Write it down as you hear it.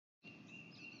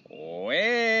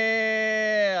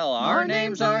Well, our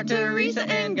names are Teresa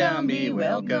and Gumby.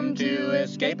 Welcome to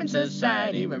Escaping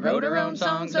Society. We wrote our own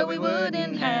songs so we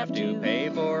wouldn't have to pay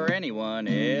for anyone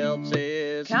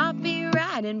else's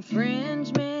copyright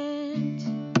infringement.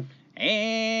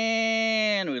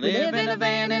 And we live in a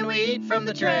van and we eat from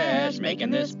the trash,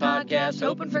 making this podcast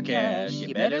hoping for cash.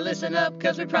 You better listen up,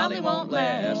 cause we probably won't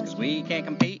last, cause we can't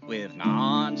compete with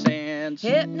nonsense.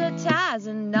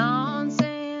 Hypnotizing nonsense.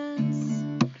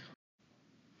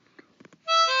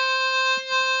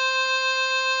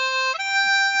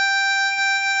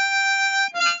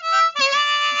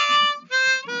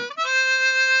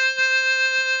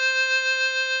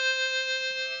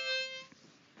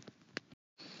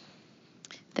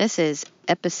 This is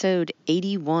episode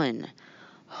 81,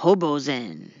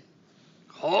 Hobozen.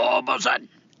 Hobozen!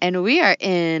 And we are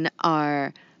in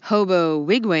our hobo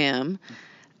wigwam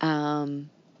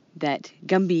that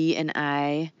Gumby and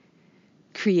I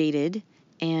created.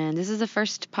 And this is the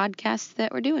first podcast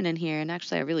that we're doing in here. And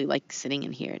actually, I really like sitting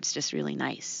in here. It's just really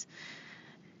nice.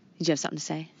 Did you have something to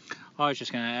say? Oh, I was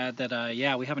just going to add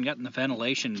that, we haven't gotten the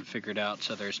ventilation figured out,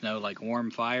 so there's no,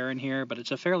 warm fire in here. But it's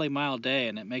a fairly mild day,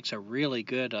 and it makes a really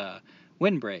good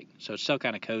windbreak. So it's still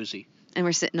kind of cozy. And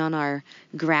we're sitting on our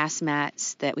grass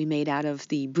mats that we made out of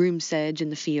the broom sedge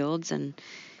in the fields. And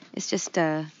it's just,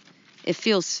 it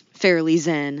feels fairly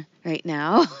zen right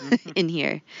now in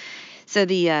here. So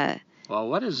Well,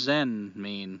 what does zen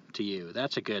mean to you?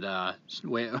 That's a good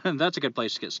that's a good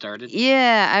place to get started.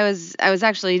 Yeah, I was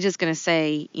actually just going to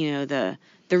say, the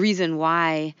reason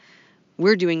why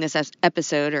we're doing this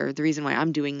episode, or the reason why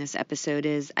I'm doing this episode,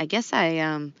 is I guess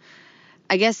I've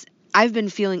been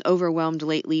feeling overwhelmed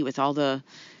lately with all the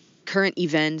current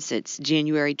events. It's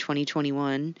January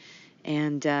 2021,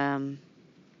 and I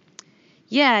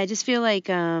just feel like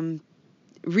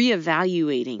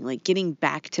reevaluating, getting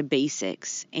back to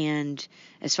basics. And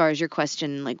as far as your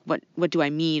question, what do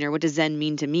I mean, or what does Zen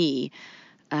mean to me?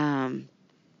 A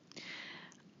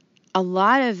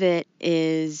lot of it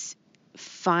is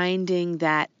finding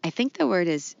that, I think the word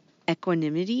is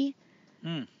equanimity.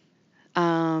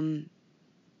 And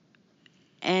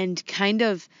kind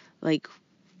of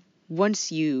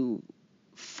once you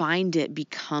find it,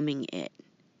 becoming it.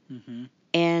 Mm-hmm.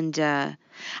 And I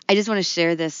just want to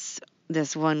share this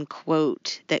one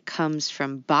quote that comes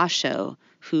from Basho,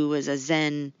 who was a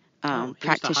Zen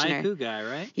practitioner. He's the haiku guy,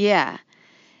 right? Yeah.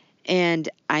 And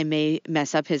I may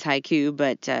mess up his haiku,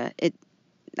 but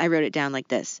I wrote it down like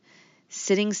this.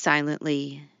 Sitting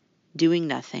silently, doing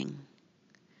nothing,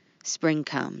 spring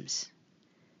comes,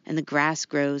 and the grass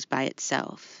grows by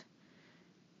itself.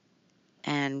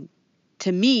 And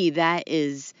to me, that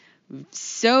is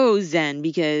so Zen,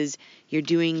 because you're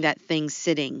doing that thing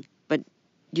sitting, but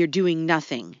you're doing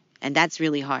nothing. And that's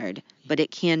really hard, but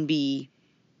it can be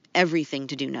everything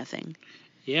to do nothing.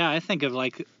 Yeah, I think of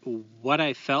what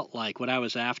I felt like, what I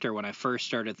was after when I first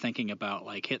started thinking about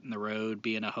hitting the road,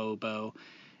 being a hobo.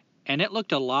 And it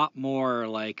looked a lot more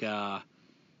like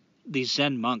these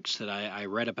Zen monks that I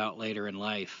read about later in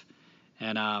life.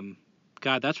 And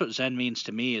God, that's what Zen means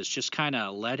to me, is just kind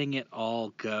of letting it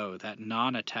all go, that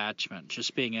non-attachment,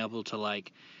 just being able to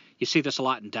you see this a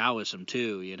lot in Taoism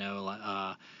too,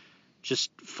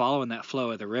 just following that flow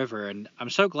of the river. And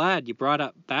I'm so glad you brought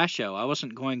up Basho. I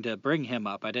wasn't going to bring him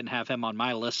up. I didn't have him on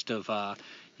my list of,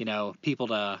 people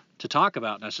to talk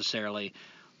about necessarily.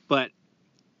 But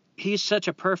he's such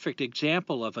a perfect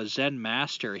example of a Zen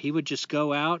master. He would just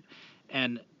go out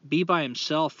and be by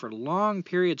himself for long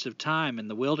periods of time in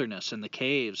the wilderness and the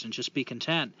caves and just be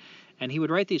content. And he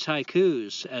would write these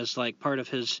haikus as part of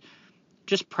his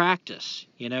just practice,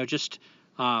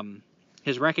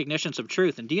 his recognitions of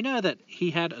truth. And do you know that he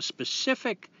had a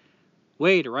specific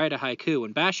way to write a haiku?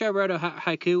 When Basho wrote a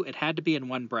haiku, it had to be in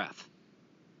one breath.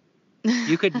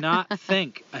 You could not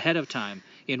think ahead of time.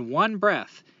 In one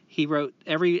breath, he wrote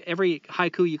every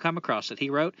haiku you come across that he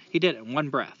wrote, he did it in one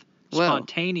breath. Whoa.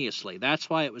 Spontaneously. That's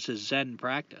why it was his Zen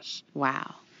practice.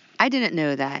 Wow. I didn't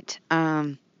know that.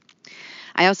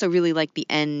 I also really like the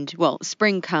end. Well,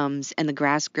 spring comes and the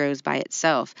grass grows by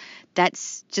itself.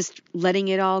 That's just letting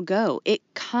it all go. It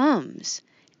comes.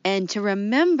 And to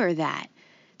remember that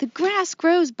the grass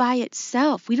grows by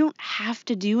itself. We don't have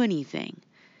to do anything.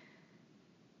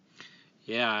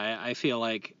 Yeah, I feel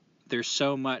like there's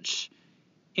so much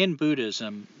in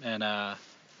Buddhism, and I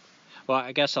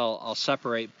guess I'll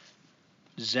separate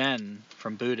Zen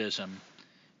from Buddhism.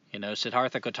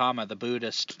 Siddhartha Gautama, the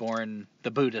Buddha born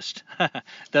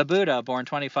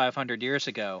 2,500 years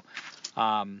ago,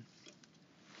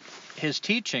 his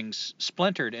teachings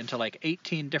splintered into like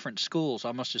 18 different schools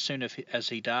almost as soon as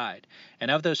he died. And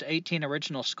of those 18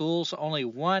 original schools, only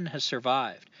one has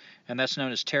survived, and that's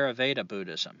known as Theravada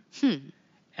Buddhism.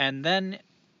 And then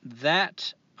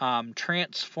that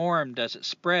transformed as it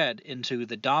spread into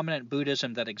the dominant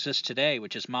Buddhism that exists today,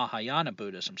 which is Mahayana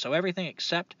Buddhism. So everything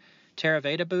except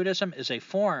Theravada Buddhism is a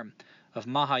form of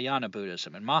Mahayana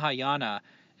Buddhism. And Mahayana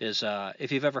is,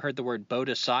 if you've ever heard the word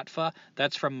bodhisattva,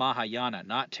 that's from Mahayana,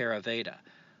 not Theravada.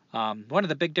 One of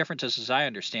the big differences, as I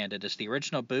understand it, is the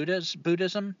original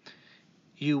Buddhism,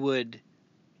 you would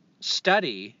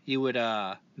study, you would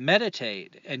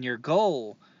meditate, and your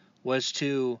goal was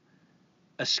to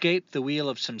escape the wheel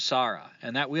of samsara.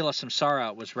 And that wheel of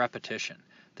samsara was repetition.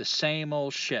 The same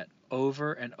old shit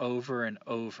over and over and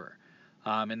over.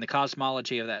 In the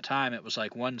cosmology of that time, it was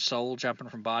like one soul jumping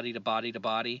from body to body to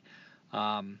body.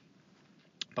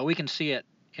 But we can see it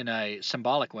in a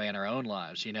symbolic way in our own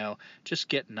lives, just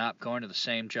getting up, going to the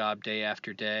same job day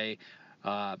after day,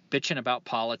 bitching about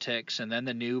politics, and then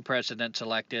the new president's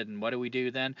elected, and what do we do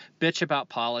then? Bitch about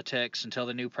politics until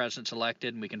the new president's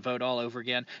elected, and we can vote all over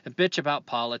again, and bitch about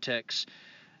politics.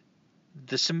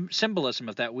 The symbolism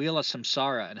of that wheel of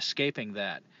samsara and escaping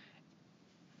that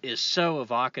is so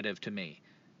evocative to me,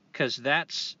 because that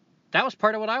was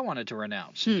part of what I wanted to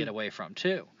renounce and get away from,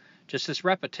 too. Just this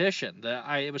repetition.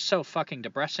 It was so fucking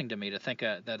depressing to me to think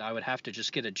that I would have to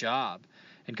just get a job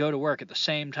and go to work at the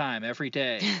same time every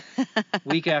day,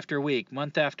 week after week,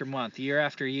 month after month, year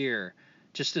after year.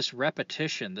 Just this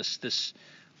repetition, this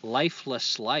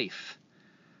lifeless life.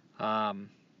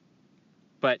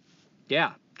 But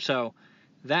yeah, so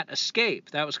that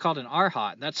escape, that was called an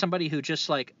arhat. That's somebody who just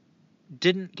like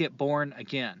didn't get born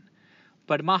again.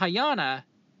 But Mahayana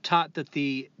taught that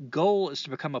the goal is to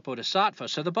become a bodhisattva.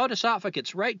 So the bodhisattva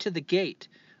gets right to the gate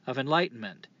of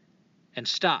enlightenment and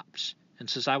stops and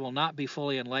says, I will not be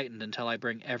fully enlightened until I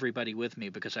bring everybody with me,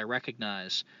 because I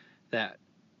recognize that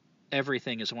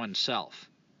everything is oneself.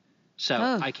 So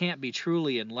I can't be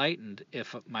truly enlightened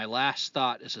if my last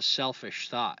thought is a selfish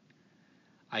thought.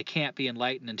 I can't be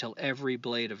enlightened until every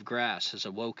blade of grass has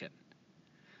awoken.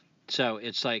 So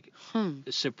it's like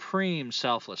supreme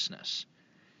selflessness.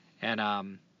 And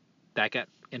that got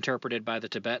interpreted by the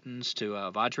Tibetans to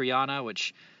Vajrayana,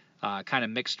 which kind of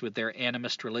mixed with their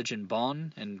animist religion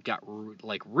Bon, and got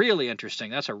really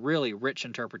interesting. That's a really rich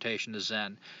interpretation of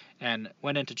Zen. And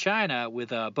went into China with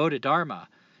Bodhidharma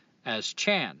as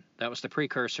Chan. That was the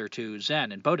precursor to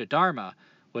Zen. And Bodhidharma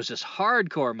was this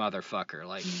hardcore motherfucker.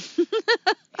 Like,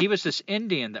 he was this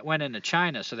Indian that went into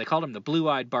China, so they called him the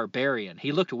blue-eyed barbarian.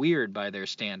 He looked weird by their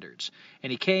standards.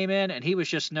 And he came in, and he was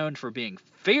just known for being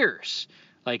fierce.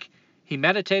 Like, he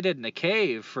meditated in a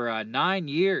cave for 9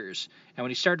 years, and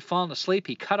when he started falling asleep,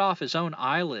 he cut off his own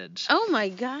eyelids. Oh, my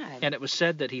God. And it was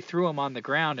said that he threw them on the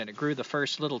ground, and it grew the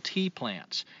first little tea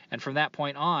plants. And from that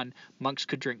point on, monks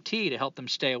could drink tea to help them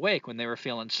stay awake when they were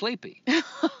feeling sleepy.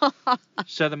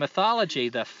 So the mythology,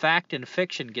 the fact and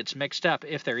fiction gets mixed up,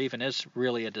 if there even is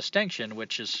really a distinction,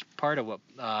 which is part of what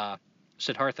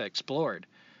Siddhartha explored.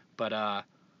 But,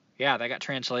 yeah, that got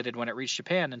translated when it reached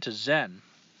Japan into Zen,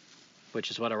 which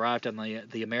is what arrived on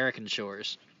the American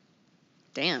shores.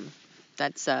 Damn.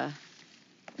 That's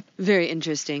very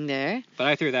interesting there. But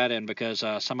I threw that in because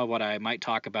some of what I might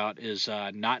talk about is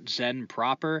not Zen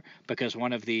proper, because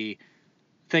one of the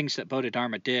things that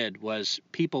Bodhidharma did was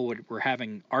people were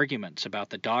having arguments about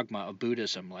the dogma of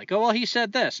Buddhism. Like, oh, well, he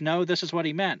said this. No, this is what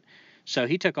he meant. So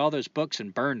he took all those books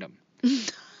and burned them.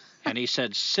 And he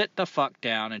said, sit the fuck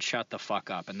down and shut the fuck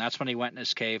up. And that's when he went in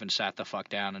his cave and sat the fuck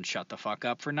down and shut the fuck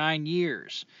up for 9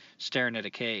 years, staring at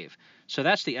a cave. So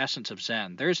that's the essence of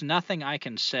Zen. There's nothing I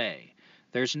can say.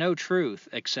 There's no truth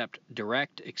except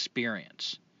direct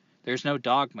experience. There's no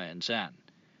dogma in Zen.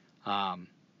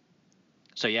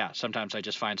 So yeah, sometimes I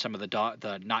just find some of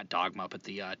the not dogma, but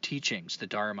the teachings, the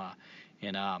Dharma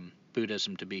in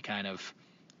Buddhism to be kind of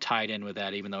tied in with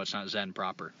that, even though it's not Zen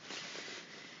proper.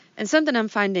 And something I'm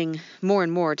finding more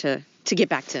and more to get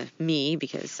back to me,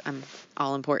 because I'm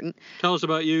all important. Tell us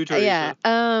about you, Teresa.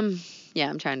 Yeah,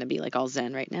 I'm trying to be like all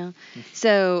Zen right now.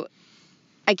 So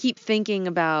I keep thinking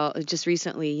about just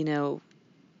recently,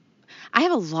 I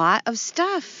have a lot of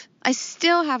stuff. I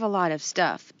still have a lot of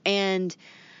stuff. And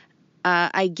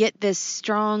I get this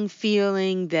strong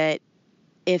feeling that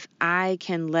if I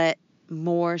can let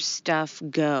more stuff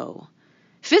go,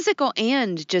 physical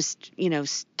and just,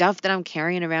 stuff that I'm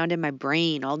carrying around in my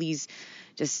brain, all these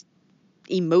just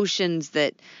emotions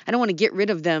that I don't want to get rid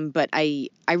of them, but I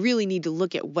really need to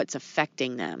look at what's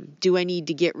affecting them. Do I need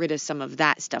to get rid of some of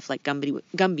that stuff, like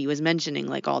Gumby was mentioning,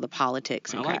 like all the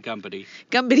politics and I like Gumby.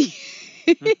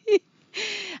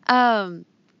 That's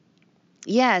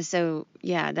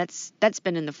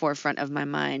been in the forefront of my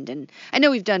mind. And I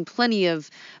know we've done plenty of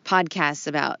podcasts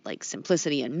about like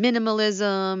simplicity and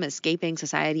minimalism, escaping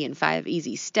society in 5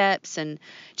 easy steps, and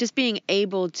just being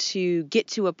able to get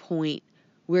to a point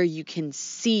where you can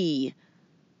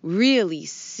really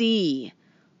see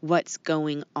what's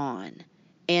going on.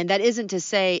 And that isn't to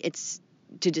say it's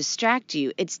to distract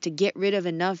you, it's to get rid of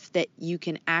enough that you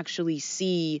can actually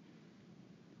see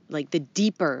like the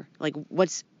deeper, like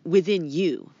what's within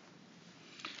you.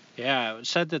 Yeah, it was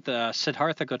said that the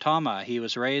Siddhartha Gautama, he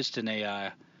was raised in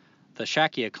the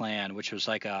Shakya clan, which was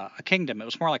like a kingdom. It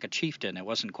was more like a chieftain. It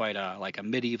wasn't quite like a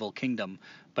medieval kingdom,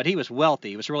 but he was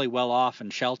wealthy. He was really well off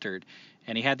and sheltered,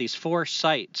 and he had these 4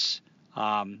 sights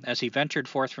as he ventured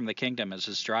forth from the kingdom. As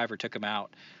his driver took him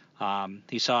out,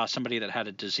 he saw somebody that had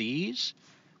a disease,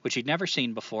 which he'd never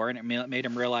seen before, and it made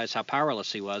him realize how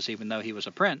powerless he was, even though he was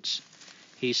a prince.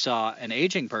 He saw an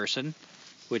aging person,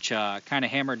 which kind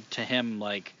of hammered to him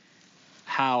like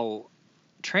how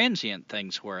transient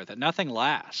things were, that nothing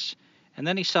lasts. And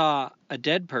then he saw a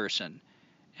dead person,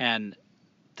 and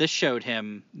this showed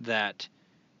him that,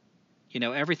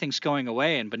 everything's going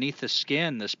away, and beneath the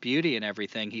skin, this beauty and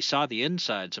everything, he saw the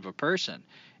insides of a person,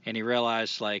 and he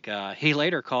realized, like, he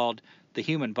later called the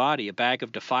human body a bag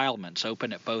of defilements,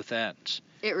 open at both ends.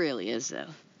 It really is, though.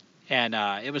 And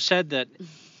it was said that,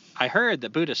 I heard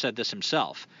that Buddha said this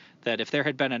himself, that if there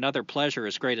had been another pleasure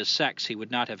as great as sex, he would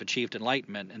not have achieved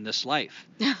enlightenment in this life.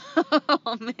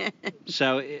 Oh, man.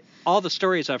 So all the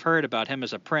stories I've heard about him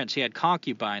as a prince, he had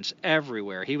concubines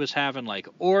everywhere. He was having like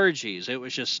orgies. It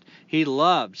was just, he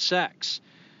loved sex.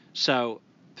 So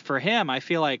for him, I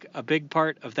feel like a big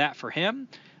part of that for him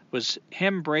was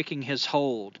him breaking his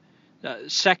hold,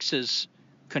 sex's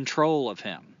control of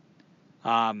him.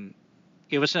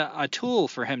 It was a tool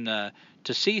for him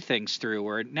to see things through,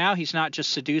 where now he's not just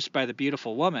seduced by the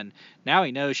beautiful woman. Now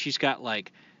he knows she's got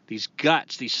like these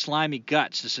guts, these slimy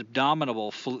guts, this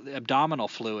abdominal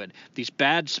fluid, these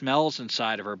bad smells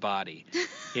inside of her body.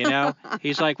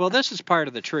 He's like, well, this is part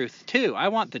of the truth too. I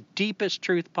want the deepest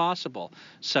truth possible.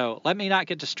 So let me not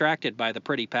get distracted by the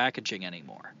pretty packaging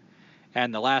anymore.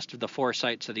 And the last of the 4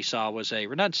 sights that he saw was a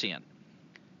renunciant,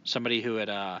 somebody who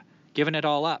had given it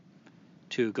all up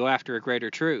to go after a greater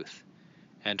truth.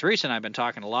 And Teresa and I have been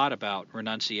talking a lot about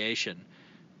renunciation,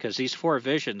 because these 4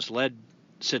 visions led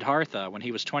Siddhartha, when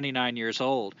he was 29 years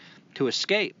old, to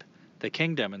escape the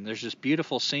kingdom. And there's this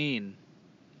beautiful scene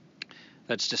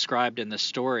that's described in this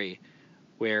story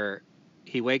where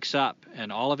he wakes up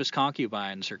and all of his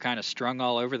concubines are kind of strung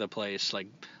all over the place, like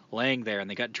laying there, and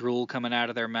they got drool coming out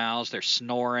of their mouths. They're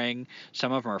snoring.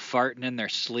 Some of them are farting in their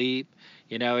sleep.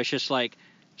 It's just like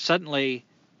suddenly,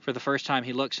 for the first time,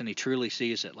 he looks and he truly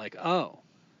sees it. Like, oh,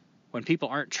 when people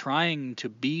aren't trying to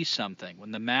be something,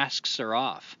 when the masks are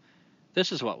off,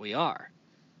 this is what we are.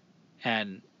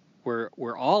 And we're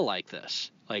all like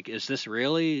this. Like, is this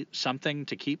really something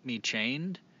to keep me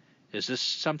chained? Is this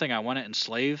something I want to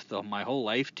enslave my whole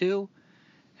life to?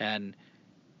 And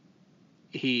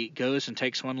he goes and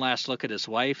takes one last look at his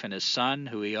wife and his son,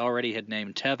 who he already had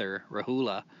named Tether,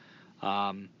 Rahula,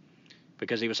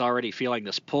 because he was already feeling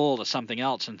this pull to something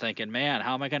else and thinking, man,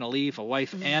 how am I going to leave a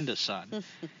wife and a son?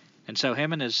 And so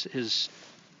him and his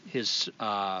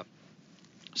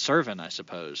servant, I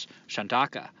suppose,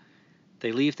 Shantaka,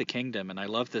 they leave the kingdom. And I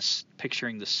love this,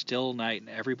 picturing the still night, and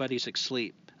everybody's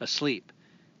asleep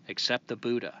except the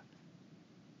Buddha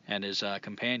and his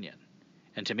companion.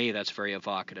 And to me, that's very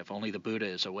evocative. Only the Buddha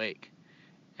is awake.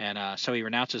 And so he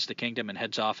renounces the kingdom and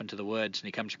heads off into the woods, and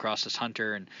he comes across this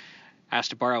hunter and asks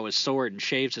to borrow his sword and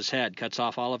shaves his head, cuts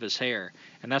off all of his hair.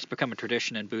 And that's become a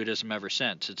tradition in Buddhism ever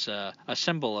since. It's a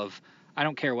symbol of, I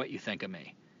don't care what you think of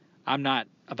me. I'm not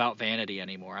about vanity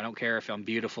anymore. I don't care if I'm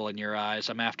beautiful in your eyes.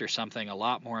 I'm after something a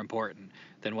lot more important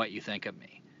than what you think of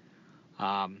me.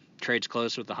 Trades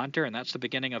clothes with the hunter, and that's the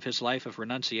beginning of his life of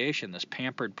renunciation, this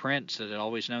pampered prince that had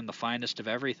always known the finest of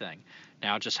everything,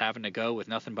 now just having to go with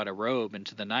nothing but a robe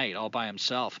into the night all by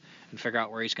himself and figure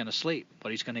out where he's going to sleep,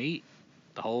 what he's going to eat,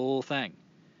 the whole thing.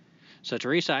 So,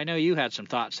 Teresa, I know you had some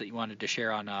thoughts that you wanted to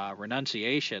share on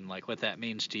renunciation, like what that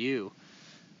means to you.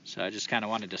 So I just kind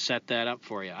of wanted to set that up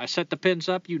for you. I set the pins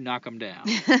up, you knock them down.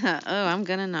 Oh, I'm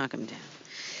going to knock them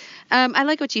down. I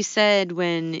like what you said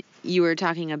when you were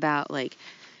talking about, like,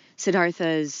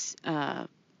 Siddhartha's,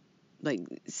 like,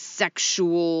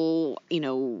 sexual,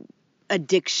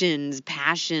 addictions,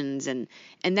 passions, and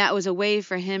that was a way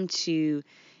for him to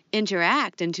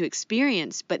interact and to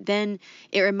experience. But then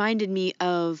it reminded me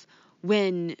of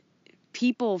when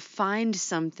people find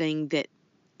something that,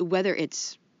 whether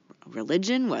it's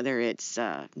religion, whether it's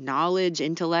knowledge,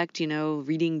 intellect,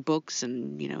 reading books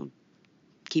and,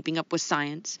 keeping up with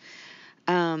science.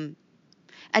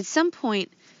 At some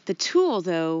point, the tool,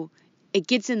 though, it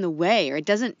gets in the way, or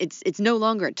it's no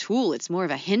longer a tool. It's more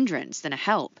of a hindrance than a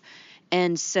help.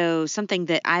 And so something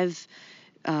that I've,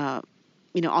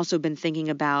 also been thinking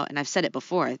about, and I've said it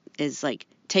before, is like,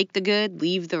 take the good,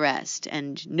 leave the rest,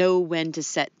 and know when to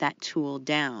set that tool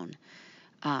down.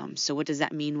 So what does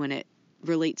that mean when it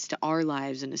relates to our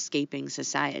lives and escaping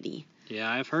society? Yeah,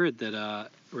 I've heard that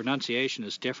renunciation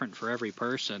is different for every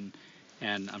person,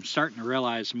 and I'm starting to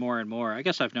realize more and more. I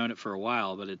guess I've known it for a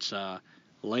while, but it's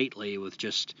lately with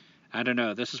just, I don't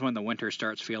know, this is when the winter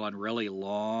starts feeling really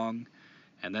long,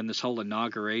 and then this whole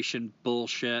inauguration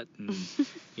bullshit, and,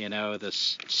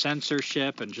 this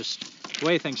censorship, and just the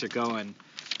way things are going.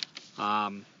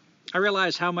 I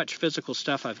realize how much physical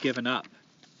stuff I've given up,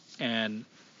 and,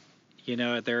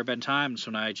 there have been times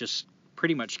when I just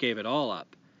pretty much gave it all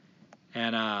up.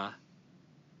 And I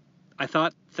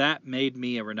thought that made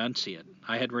me a renunciant.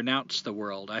 I had renounced the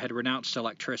world. I had renounced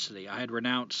electricity. I had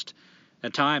renounced,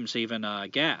 at times, even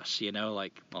gas,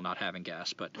 not having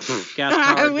gas, but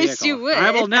gas-powered I wish vehicle. you would.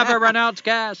 I will never renounce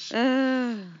gas.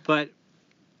 But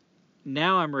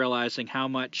now I'm realizing how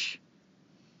much,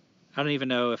 I don't even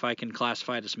know if I can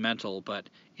classify it as mental, but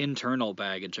internal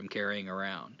baggage I'm carrying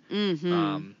around.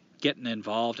 Mm-hmm. Getting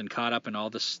involved and caught up in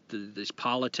all these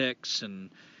politics and,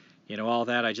 all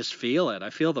that. I just feel it.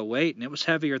 I feel the weight, and it was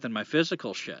heavier than my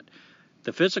physical shit.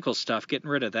 The physical stuff, getting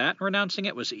rid of that and renouncing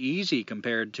it was easy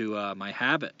compared to my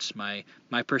habits, my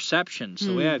perceptions,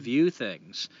 the way I view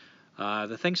things,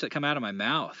 the things that come out of my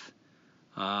mouth.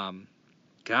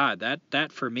 God,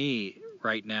 that for me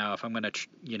right now, if I'm going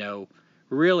to,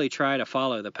 really try to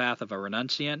follow the path of a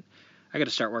renunciant, I got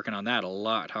to start working on that a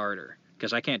lot harder.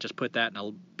 Because I can't just put that in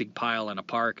a big pile in a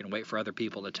park and wait for other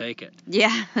people to take it.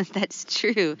 Yeah, that's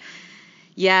true.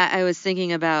 Yeah, I was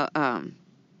thinking about,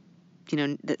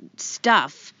 the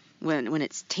stuff, when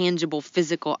it's tangible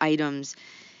physical items,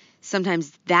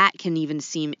 sometimes that can even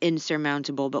seem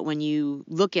insurmountable. But when you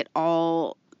look at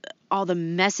all the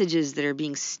messages that are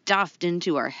being stuffed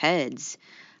into our heads,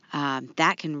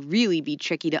 that can really be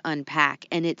tricky to unpack.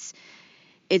 And it's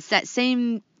that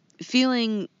same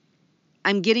feeling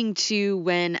I'm getting to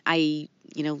when I,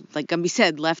 like Gumby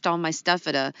said, left all my stuff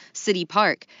at a city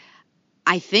park.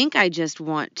 I think I just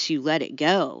want to let it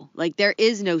go. Like, there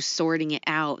is no sorting it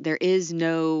out. There is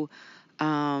no,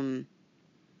 I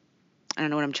don't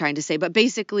know what I'm trying to say, but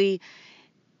basically,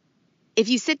 if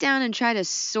you sit down and try to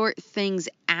sort things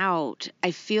out, I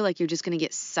feel like you're just going to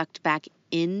get sucked back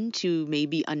into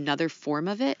maybe another form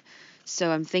of it.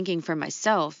 So I'm thinking for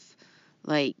myself,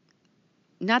 like,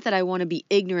 not that I want to be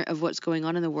ignorant of what's going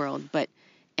on in the world, but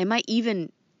am I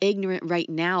even ignorant right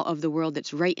now of the world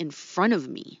that's right in front of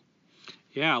me?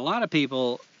 Yeah, a lot of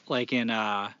people, like in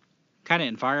kind of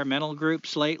environmental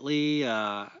groups lately,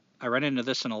 I run into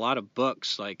this in a lot of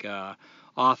books, like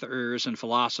authors and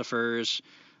philosophers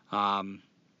that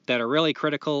are really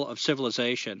critical of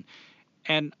civilization.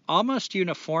 And almost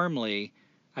uniformly,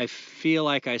 I feel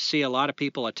like I see a lot of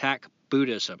people attack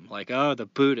Buddhism, like, oh, the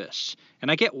Buddhists. And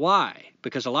I get why,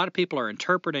 because a lot of people are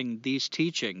interpreting these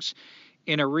teachings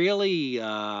in a really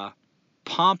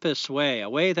pompous way, a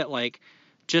way that, like,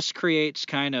 just creates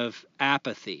kind of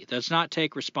apathy, does not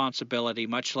take responsibility,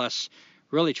 much less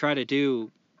really try to do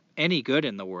any good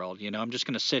in the world. I'm just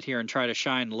going to sit here and try to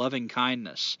shine loving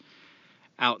kindness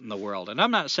out in the world. And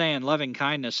I'm not saying loving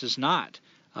kindness is not,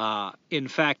 in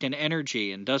fact, an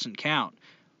energy and doesn't count.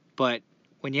 But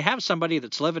when you have somebody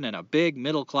that's living in a big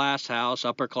middle-class house,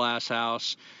 upper-class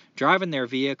house, driving their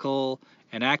vehicle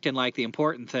and acting like the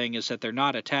important thing is that they're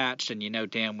not attached, and you know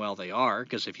damn well they are,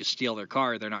 because if you steal their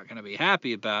car, they're not going to be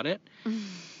happy about it.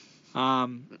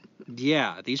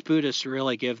 Yeah, these Buddhists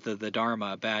really give the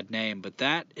Dharma a bad name, but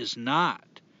that is not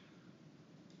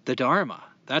the Dharma.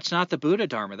 That's not the Buddha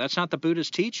Dharma. That's not the Buddha's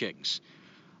teachings.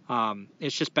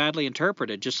 It's just badly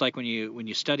interpreted, just like when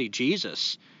you study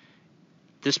Jesus.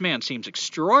 This man seems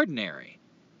extraordinary,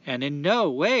 and in no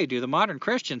way do the modern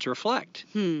Christians reflect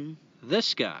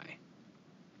this guy.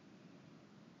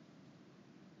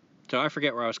 So I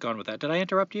forget where I was going with that. Did I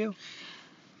interrupt you?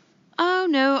 Oh,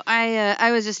 no,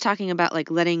 I was just talking about, like,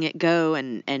 letting it go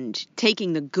and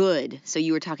taking the good. So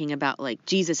you were talking about, like,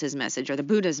 Jesus's message or the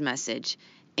Buddha's message,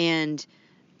 and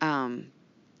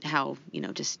how,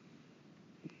 just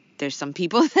there's some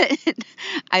people that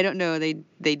I don't know, they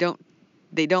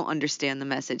don't understand the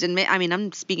message. And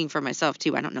I'm speaking for myself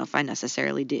too. I don't know if I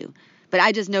necessarily do, but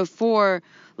I just know for,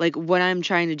 like, what I'm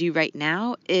trying to do right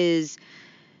now is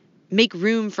make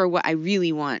room for what I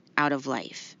really want out of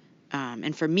life.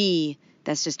 And for me,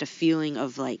 that's just a feeling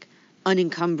of like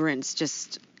unencumbrance,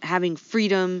 just having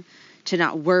freedom to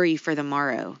not worry for the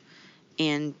morrow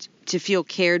and to feel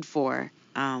cared for.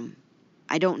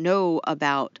 I don't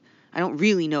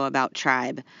really know about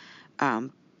tribe,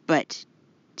 but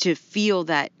to feel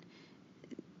that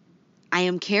I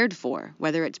am cared for,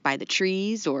 whether it's by the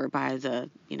trees or by the,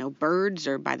 birds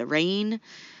or by the rain,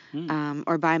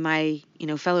 or by my,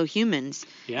 fellow humans.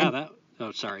 Yeah,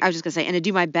 sorry. I was just going to say, and to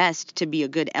do my best to be a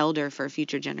good elder for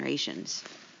future generations.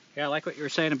 Yeah, I like what you were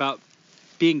saying about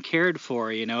being cared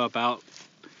for, about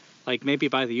like maybe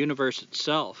by the universe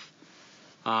itself.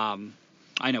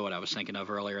 I know what I was thinking of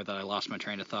earlier that I lost my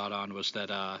train of thought on was that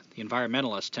the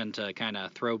environmentalists tend to kind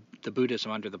of throw the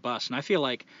Buddhism under the bus. And I feel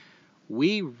like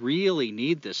we really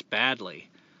need this badly.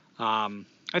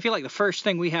 I feel like the first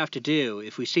thing we have to do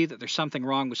if we see that there's something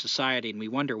wrong with society and we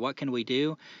wonder what can we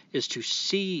do is to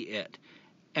see it.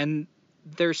 And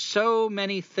there's so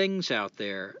many things out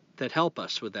there that help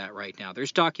us with that right now.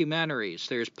 There's documentaries,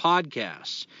 there's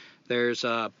podcasts, there's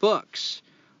books,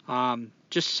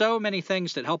 just so many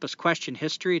things that help us question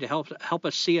history, to help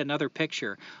us see another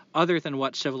picture other than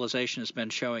what civilization has been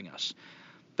showing us.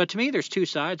 But to me, there's two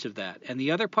sides of that. And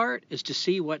the other part is to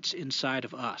see what's inside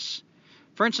of us.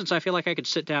 For instance, I feel like I could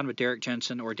sit down with Derek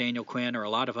Jensen or Daniel Quinn or a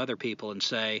lot of other people and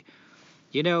say,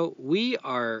 we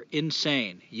are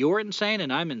insane. You're insane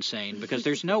and I'm insane, because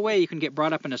there's no way you can get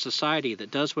brought up in a society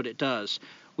that does what it does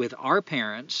with our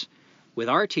parents, with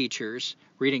our teachers,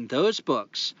 reading those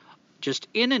books, just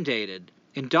inundated,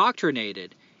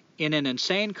 indoctrinated in an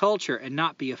insane culture and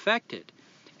not be affected.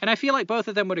 And I feel like both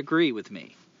of them would agree with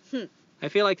me. I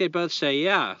feel like they'd both say,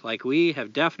 yeah, like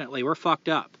we're fucked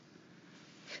up.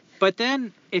 But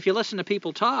then if you listen to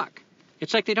people talk,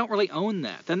 it's like they don't really own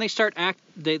that. Then they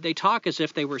they talk as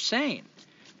if they were sane.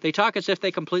 They talk as if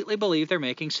they completely believe they're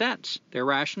making sense. They're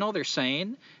rational, they're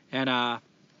sane, and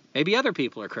maybe other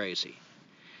people are crazy.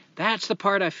 That's the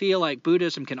part I feel like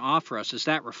Buddhism can offer us, is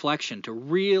that reflection, to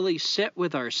really sit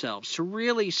with ourselves, to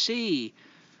really see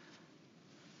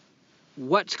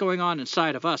what's going on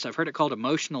inside of us. I've heard it called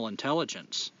emotional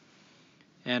intelligence.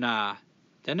 And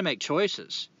then to make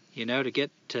choices, to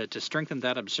get to strengthen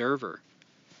that observer.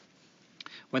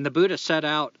 When the Buddha set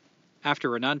out after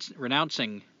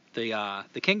renouncing the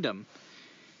kingdom,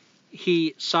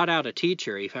 he sought out a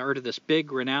teacher. He heard of this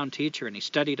big renowned teacher, and he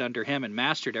studied under him and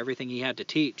mastered everything he had to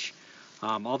teach.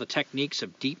 All the techniques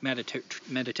of deep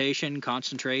meditation,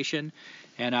 concentration,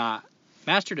 and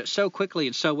mastered it so quickly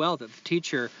and so well that the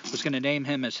teacher was going to name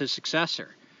him as his successor.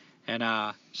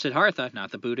 And Siddhartha,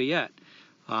 not the Buddha yet,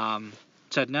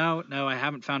 said, no, I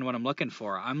haven't found what I'm looking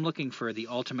for. I'm looking for the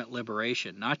ultimate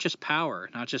liberation, not just power,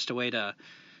 not just a way to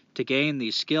gain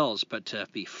these skills, but to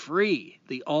be free,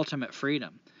 the ultimate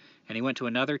freedom. And he went to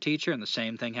another teacher, and the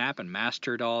same thing happened,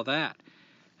 mastered all that.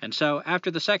 And so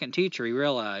after the second teacher, he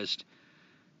realized,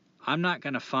 I'm not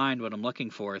going to find what I'm looking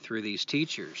for through these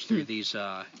teachers, through these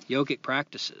yogic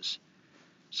practices.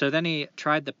 So then he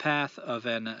tried the path of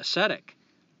an ascetic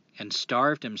and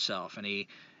starved himself, and he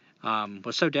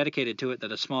was so dedicated to it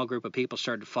that a small group of people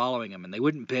started following him, and they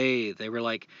wouldn't bathe.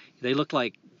 They looked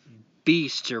like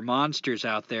beasts or monsters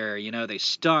out there. They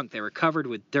stunk. They were covered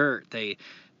with dirt.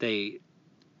 They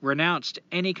renounced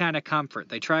any kind of comfort.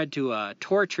 They tried to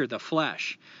torture the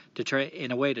flesh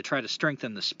in a way to try to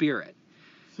strengthen the spirit.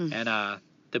 And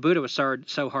the Buddha was so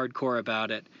hardcore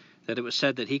about it that it was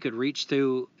said that he could reach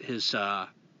through his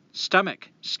stomach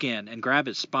skin and grab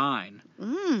his spine.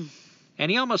 And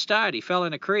he almost died. He fell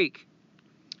in a creek.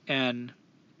 And,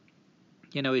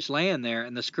 he's laying there,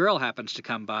 and this girl happens to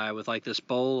come by with like this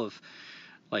bowl of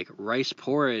like rice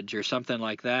porridge or something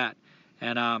like that.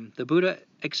 And the Buddha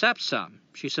accepts some.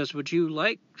 She says, would you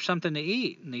like something to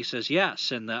eat? And he says,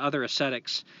 yes. And the other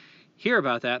ascetics hear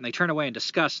about that, and they turn away in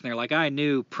disgust, and they're like, I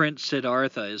knew Prince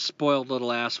Siddhartha, his spoiled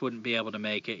little ass, wouldn't be able to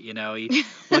make it. You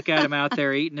look at him out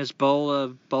there eating his bowl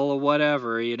of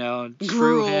whatever, and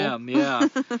screw him. Yeah.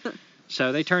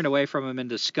 So they turned away from him in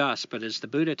disgust. But as the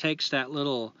Buddha takes that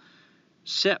little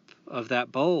sip of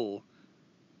that bowl,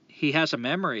 he has a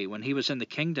memory when he was in the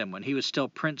kingdom, when he was still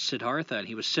Prince Siddhartha, and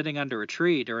he was sitting under a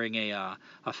tree during a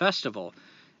festival.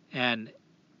 And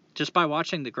just by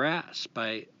watching the grass,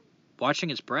 by watching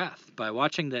his breath, by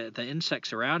watching the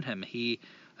insects around him, he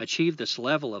achieved this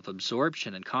level of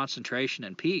absorption and concentration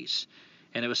and peace.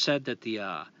 And it was said that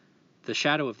the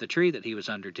shadow of the tree that he was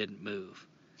under didn't move.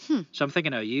 So I'm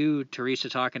thinking of you, Teresa,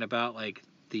 talking about like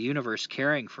the universe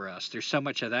caring for us. There's so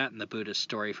much of that in the Buddhist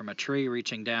story, from a tree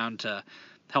reaching down to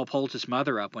help hold his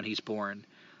mother up when he's born,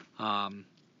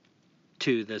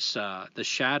 to this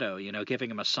shadow, giving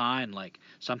him a sign like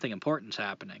something important's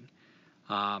happening.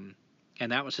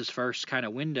 And that was his first kind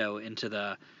of window into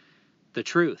the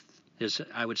truth.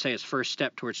 I would say his first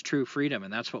step towards true freedom,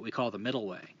 and that's what we call the middle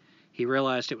way. He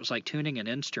realized it was like tuning an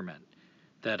instrument,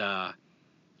 that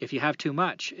if you have too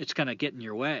much, it's going to get in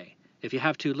your way. If you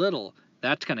have too little,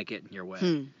 that's going to get in your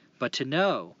way. But to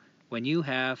know when you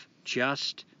have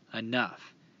just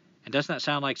enough. And doesn't that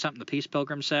sound like something the Peace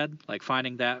Pilgrim said? Like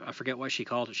finding that, I forget what she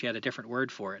called it. She had a different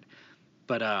word for it.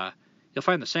 But you'll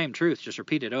find the same truth just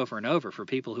repeated over and over for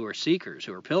people who are seekers,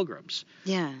 who are pilgrims.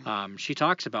 Yeah. She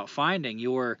talks about finding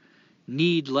your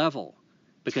need level,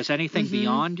 because anything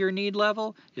beyond your need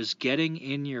level is getting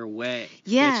in your way.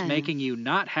 Yeah. It's making you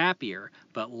not happier,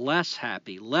 but less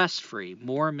happy, less free,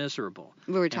 more miserable.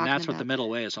 We were talking and that's about what the middle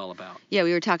way is all about. Yeah,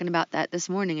 we were talking about that this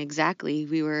morning. Exactly.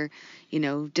 We were,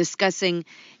 discussing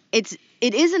it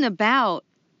isn't about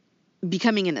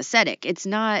becoming an ascetic. It's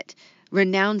not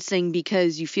renouncing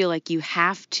because you feel like you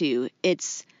have to.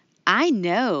 It's, I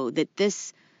know that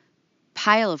this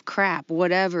pile of crap,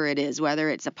 whatever it is, whether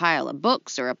it's a pile of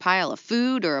books or a pile of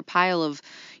food or a pile of,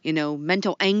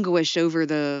 mental anguish over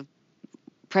the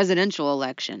presidential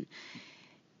election,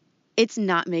 it's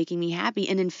not making me happy.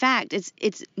 And in fact,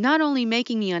 it's not only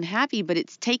making me unhappy, but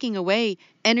it's taking away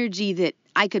energy that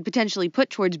I could potentially put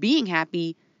towards being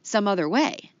happy some other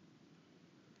way.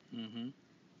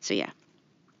 So yeah.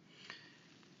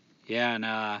 Yeah,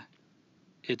 and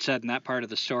it said in that part of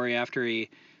the story, after he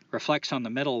reflects on the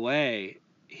middle way,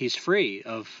 he's free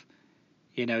of,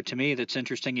 to me that's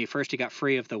interesting. He got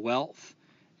free of the wealth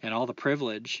and all the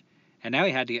privilege, and now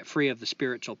he had to get free of the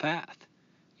spiritual path.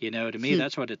 To me,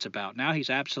 that's what it's about. Now he's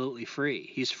absolutely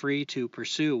free. He's free to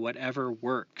pursue whatever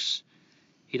works.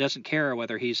 He doesn't care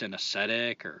whether he's an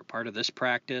ascetic or part of this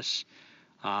practice.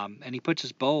 And he puts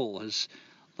his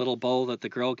little bowl that the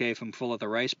girl gave him full of the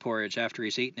rice porridge after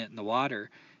he's eaten it in the water.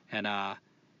 And,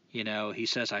 he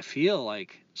says, I feel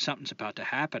like something's about to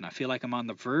happen. I feel like I'm on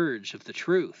the verge of the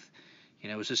truth.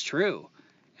 Is this true?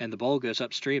 And the bowl goes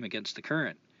upstream against the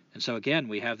current. And so again,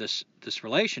 we have this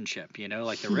relationship,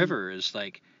 like the river is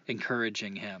like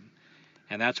encouraging him.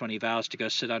 And that's when he vows to go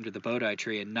sit under the Bodhi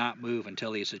tree and not move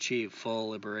until he's achieved full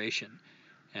liberation.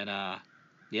 And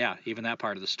yeah, even that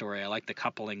part of the story, I like the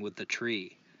coupling with the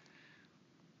tree.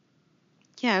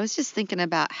 Yeah, I was just thinking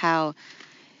about how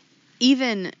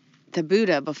even the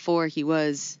Buddha, before he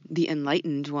was the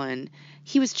enlightened one,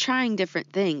 he was trying different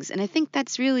things. And I think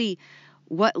that's really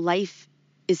what life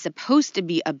is supposed to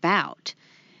be about.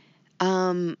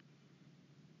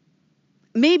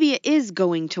 Maybe it is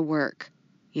going to work,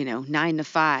 9 to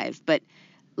 5. But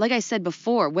like I said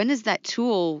before, when is that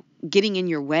tool getting in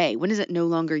your way? When is it no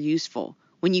longer useful?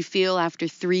 When you feel after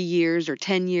 3 years or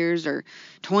 10 years or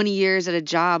 20 years at a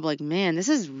job, like, man, this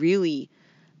is really,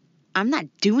 I'm not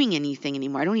doing anything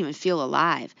anymore. I don't even feel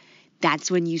alive. That's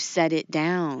when you set it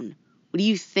down. What do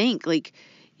you think? Like,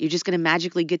 you're just going to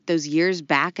magically get those years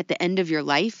back at the end of your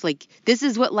life? Like, this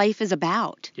is what life is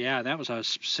about. Yeah, that was a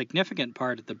significant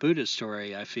part of the Buddha's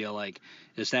story, I feel like,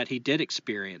 is that he did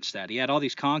experience that. He had all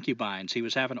these concubines. He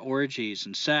was having orgies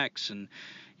and sex and,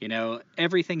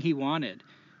 everything he wanted.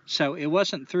 So it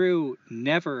wasn't through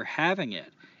never having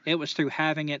it. It was through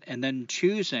having it and then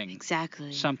choosing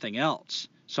something else.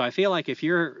 So I feel like if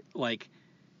you're like,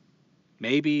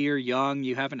 maybe you're young,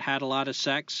 you haven't had a lot of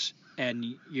sex, and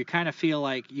you kind of feel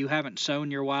like you haven't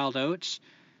sown your wild oats,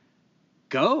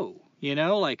 go,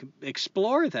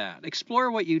 explore that.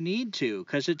 Explore what you need to,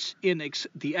 because it's in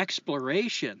the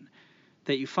exploration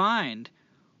that you find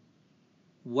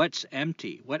what's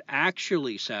empty, what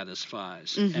actually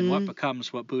satisfies, and what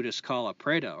becomes what Buddhists call a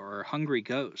preta, or a hungry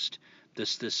ghost,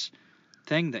 this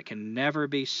thing that can never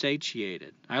be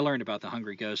satiated. I learned about the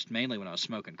hungry ghost mainly when I was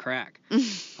smoking crack.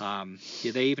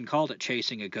 They even called it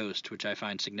chasing a ghost, which I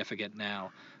find significant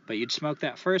now. But you'd smoke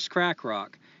that first crack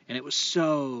rock, and it was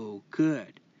so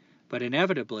good. But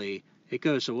inevitably, it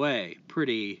goes away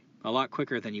a lot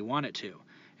quicker than you want it to.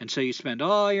 And so you spend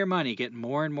all your money getting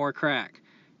more and more crack,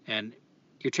 and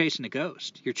you're chasing a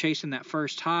ghost. You're chasing that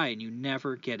first high, and you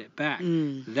never get it back.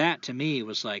 That, to me,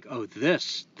 was like, oh,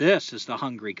 this is the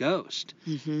hungry ghost.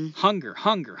 Hunger,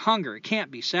 hunger, hunger. It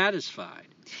can't be satisfied.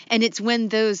 And it's when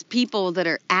those people that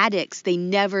are addicts, they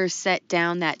never set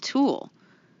down that tool.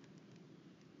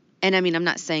 And I mean, I'm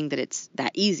not saying that it's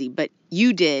that easy, but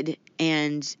you did.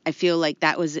 And I feel like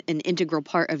that was an integral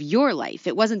part of your life.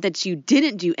 It wasn't that you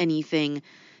didn't do anything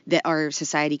that our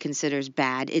society considers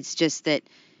bad. It's just that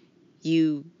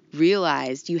you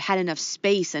realized you had enough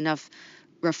space, enough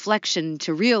reflection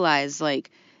to realize, like,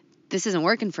 this isn't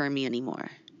working for me anymore.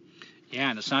 Yeah,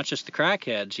 and it's not just the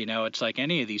crackheads, it's like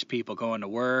any of these people going to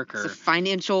work It's or... the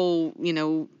financial,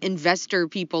 investor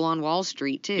people on Wall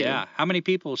Street, too. Yeah, how many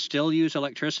people still use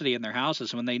electricity in their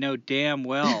houses when they know damn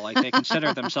well, like they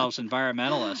consider themselves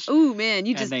environmentalists? Ooh, man,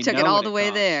 you and just they took know it all what the way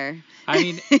costs. there. I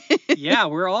mean, yeah,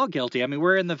 we're all guilty. I mean,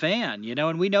 we're in the van,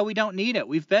 and we know we don't need it.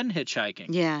 We've been hitchhiking.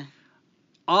 Yeah.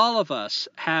 All of us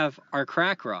have our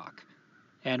crack rock.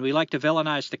 And we like to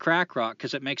villainize the crack rock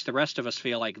because it makes the rest of us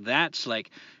feel like that's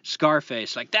like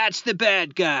Scarface. Like, that's the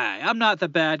bad guy. I'm not the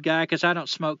bad guy because I don't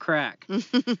smoke crack.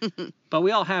 But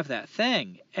we all have that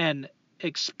thing. And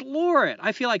explore it.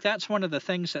 I feel like that's one of the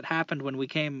things that happened when we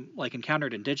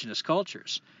encountered indigenous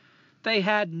cultures. They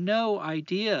had no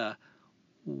idea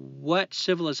what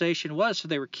civilization was, so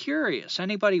they were curious.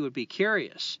 Anybody would be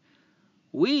curious.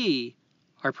 We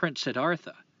are Prince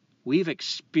Siddhartha. We've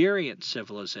experienced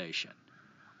civilization.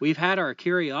 We've had our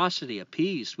curiosity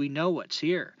appeased. We know what's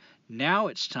here. Now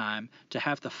it's time to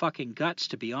have the fucking guts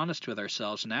to be honest with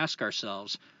ourselves and ask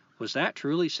ourselves, was that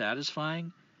truly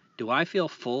satisfying? Do I feel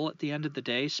full at the end of the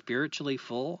day, spiritually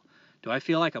full? Do I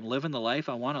feel like I'm living the life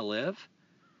I want to live?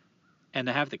 And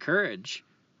to have the courage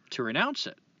to renounce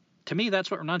it. To me, that's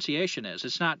what renunciation is.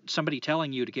 It's not somebody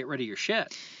telling you to get rid of your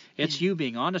shit. It's you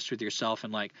being honest with yourself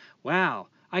and like, wow,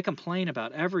 I complain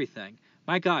about everything.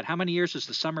 My God, how many years has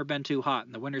the summer been too hot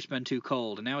and the winter's been too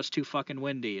cold and now it's too fucking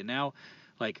windy and now,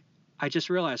 I just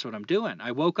realized what I'm doing.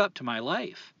 I woke up to my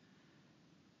life.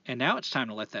 And now it's time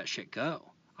to let that shit go.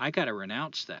 I got to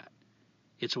renounce that.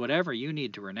 It's whatever you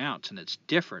need to renounce, and it's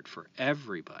different for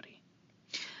everybody.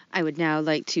 I would now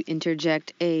like to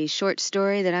interject a short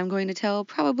story that I'm going to tell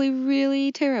probably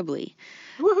really terribly.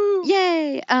 Woohoo!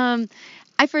 Yay!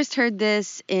 I first heard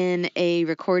this in a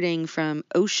recording from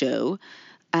Osho.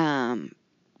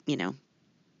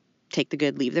 Take the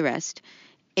good, leave the rest.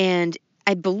 And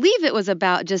I believe it was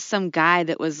about just some guy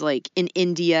that was in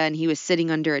India and he was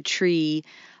sitting under a tree.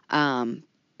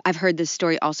 I've heard this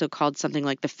story also called something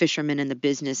like The Fisherman and the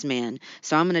Businessman.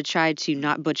 So I'm going to try to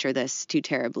not butcher this too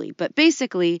terribly. But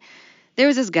basically, there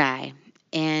was this guy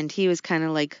and he was kind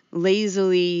of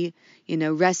lazily,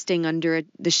 resting under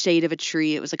the shade of a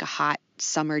tree. It was a hot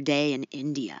summer day in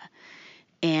India.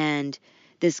 And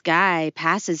this guy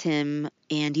passes him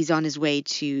and he's on his way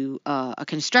to a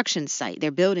construction site. They're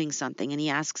building something and he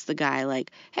asks the guy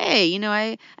hey,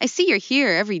 I see you're here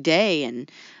every day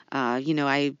and,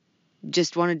 I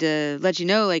just wanted to let you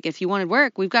know, if you wanted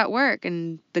work, we've got work.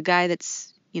 And the guy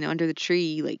that's, under the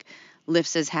tree,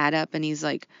 lifts his hat up and he's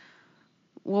like,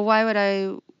 well, why would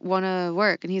I want to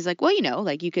work? And he's like, well,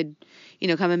 you could,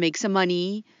 come and make some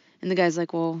money. And the guy's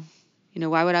like, well,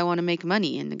 why would I want to make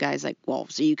money? And the guy's like, well,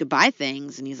 so you could buy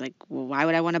things. And he's like, well, why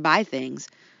would I want to buy things?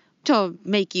 To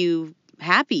make you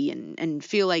happy and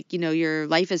feel like, your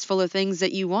life is full of things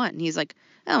that you want. And he's like,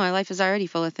 oh, my life is already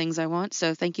full of things I want.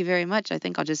 So thank you very much. I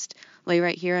think I'll just lay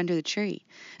right here under the tree.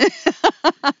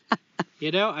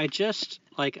 I just,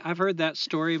 I've heard that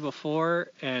story before.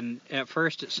 And at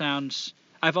first it sounds,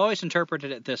 I've always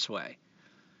interpreted it this way.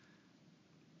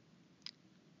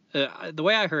 The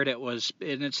way I heard it was,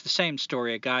 and it's the same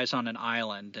story, a guy's on an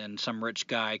island and some rich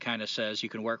guy kind of says, you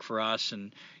can work for us.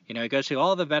 And, he goes through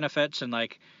all the benefits and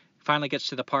finally gets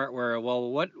to the part where, well,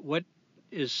 what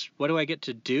do I get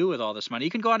to do with all this money?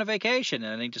 You can go on a vacation.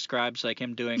 And then he describes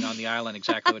him doing on the island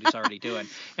exactly what he's already doing.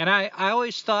 And I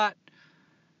always thought,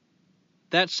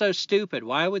 that's so stupid.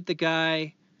 Why would the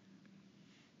guy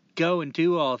go and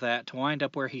do all that to wind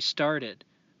up where he started?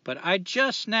 But I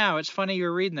just now, it's funny you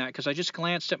were reading that because I just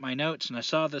glanced at my notes and I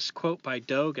saw this quote by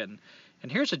Dogen.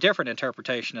 And here's a different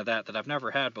interpretation of that I've never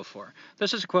had before.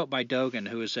 This is a quote by Dogen,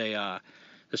 who is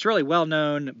this really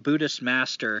well-known Buddhist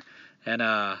master. And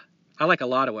I like a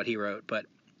lot of what he wrote, but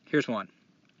here's one.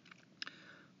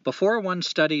 Before one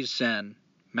studies Zen,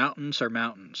 mountains are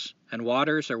mountains and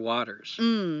waters are waters.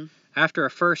 After a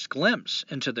first glimpse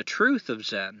into the truth of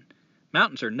Zen,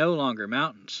 mountains are no longer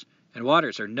mountains. And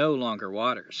waters are no longer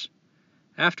waters.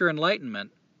 After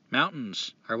enlightenment,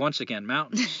 mountains are once again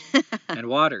mountains, and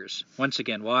waters once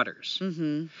again waters.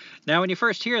 Mm-hmm. Now, when you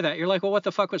first hear that, you're like, well, what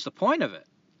the fuck was the point of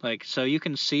it? So you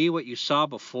can see what you saw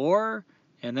before,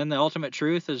 and then the ultimate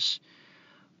truth is,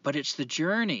 but it's the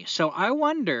journey. So I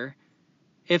wonder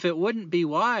if it wouldn't be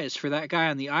wise for that guy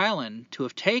on the island to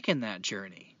have taken that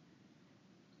journey,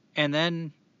 and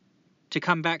then to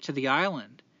come back to the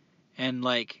island, and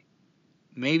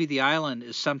maybe the island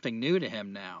is something new to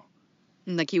him now.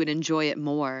 He would enjoy it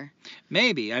more.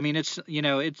 Maybe. I mean, it's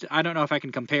I don't know if I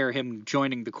can compare him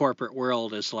joining the corporate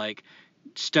world as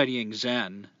studying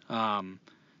Zen.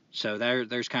 So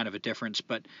there's kind of a difference.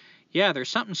 But Yeah, there's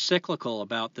something cyclical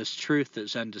about this truth that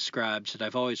Zen describes that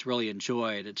I've always really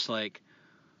enjoyed. It's like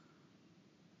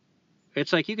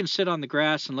you can sit on the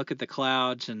grass and look at the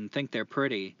clouds and think they're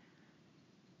pretty,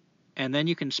 and then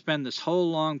you can spend this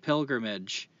whole long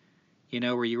pilgrimage,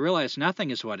 where you realize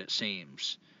nothing is what it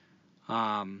seems.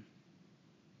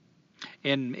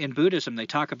 In Buddhism, they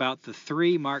talk about the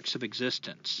 3 marks of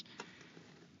existence.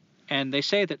 And they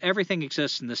say that everything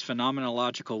exists in this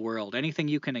phenomenological world. Anything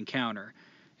you can encounter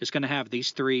is going to have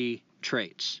these 3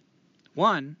 traits.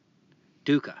 1,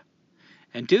 dukkha.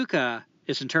 And dukkha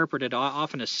is interpreted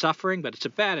often as suffering, but it's a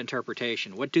bad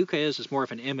interpretation. What dukkha is more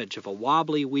of an image of a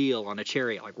wobbly wheel on a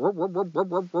chariot. Like, whir, whir, whir, whir,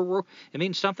 whir, whir, whir. It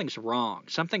means something's wrong.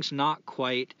 Something's not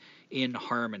quite in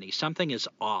harmony. Something is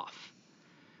off.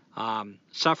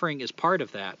 Suffering is part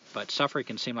of that, but suffering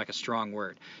can seem like a strong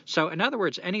word. So, in other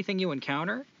words, anything you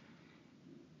encounter,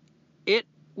 it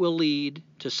will lead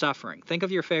to suffering. Think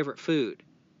of your favorite food.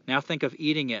 Now think of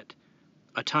eating it,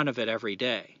 a ton of it every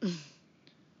day.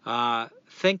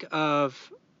 Think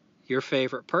of your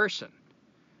favorite person.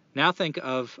 Now think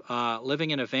of living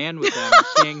in a van with them and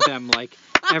seeing them like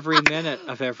every minute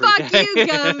of every day. Fuck you,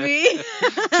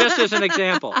 Gumby. Just as an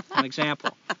example.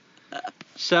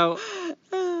 So,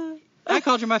 I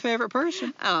called you my favorite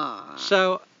person. Aww.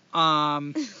 So,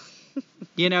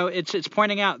 it's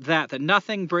pointing out that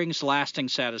nothing brings lasting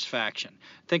satisfaction.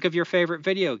 Think of your favorite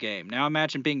video game. Now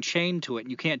imagine being chained to it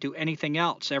and you can't do anything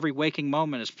else. Every waking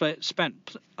moment is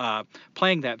spent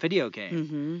playing that video game.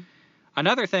 Mm-hmm.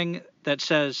 Another thing that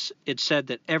it's said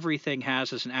that everything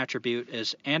has as an attribute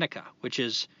is anicca, which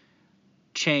is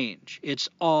change. It's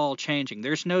all changing.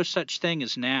 There's no such thing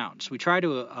as nouns. We try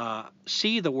to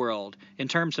see the world in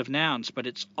terms of nouns, but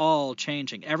it's all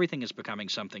changing. Everything is becoming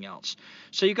something else.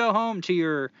 So you go home to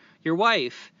your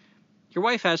wife. Your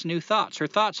wife has new thoughts. Her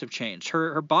thoughts have changed.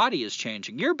 Her body is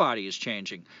changing. Your body is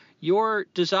changing. Your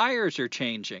desires are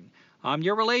changing.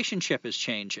 Your relationship is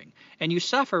changing. And you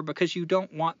suffer because you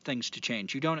don't want things to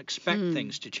change. You don't expect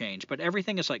things to change. But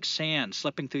everything is like sand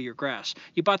slipping through your grass.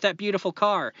 You bought that beautiful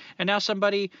car, and now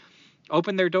somebody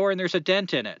opened their door and there's a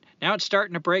dent in it. Now it's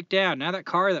starting to break down. Now that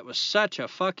car that was such a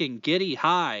fucking giddy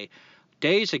high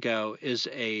days ago is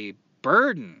a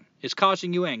burden. It's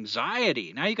causing you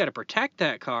anxiety. Now you got to protect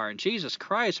that car. And Jesus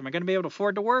Christ, am I going to be able to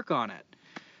afford to work on it?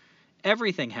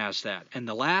 Everything has that. And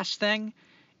the last thing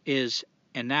is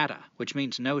anatta, which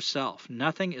means no self.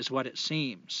 Nothing is what it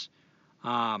seems.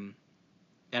 And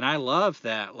I love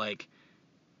that. Like,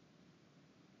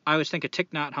 I always think of Thich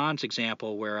Nhat Hanh's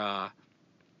example where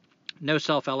no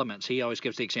self elements. He always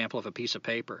gives the example of a piece of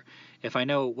paper. If I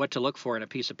know what to look for in a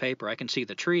piece of paper, I can see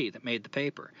the tree that made the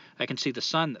paper. I can see the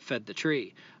sun that fed the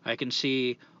tree. I can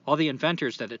see all the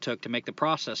inventors that it took to make the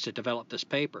process to develop this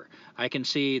paper. I can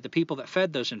see the people that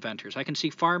fed those inventors. I can see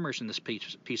farmers in this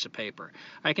piece of paper.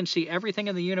 I can see everything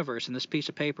in the universe in this piece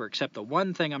of paper except the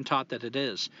one thing I'm taught that it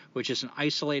is, which is an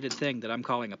isolated thing that I'm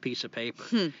calling a piece of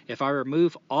paper. If I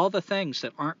remove all the things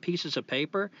that aren't pieces of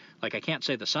paper, like I can't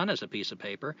say the sun is a piece of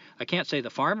paper, I can't say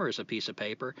the farmer is a piece of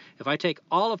paper, if I take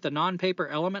all of the non-paper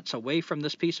elements away from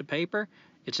this piece of paper,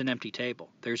 it's an empty table.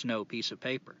 There's no piece of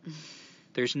paper.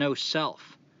 There's no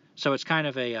self. So it's kind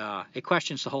of it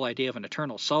questions the whole idea of an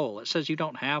eternal soul. It says you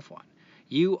don't have one.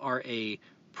 You are a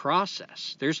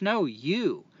process. There's no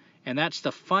you. And that's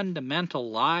the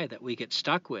fundamental lie that we get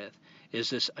stuck with, is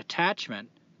this attachment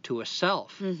to a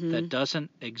self that doesn't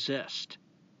exist.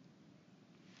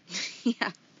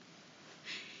 Yeah.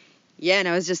 Yeah, and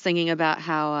I was just thinking about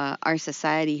how our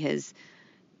society has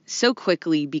so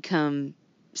quickly become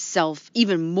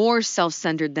even more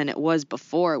self-centered than it was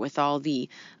before, with all the,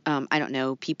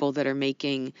 people that are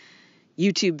making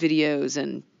YouTube videos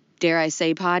and, dare I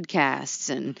say, podcasts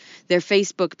and their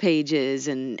Facebook pages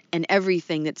and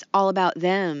everything that's all about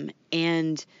them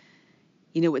and,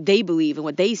 what they believe and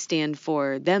what they stand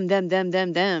for, them.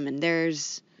 And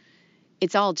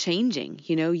it's all changing.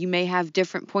 You may have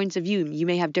different points of view. You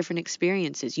may have different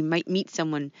experiences. You might meet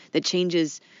someone that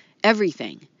changes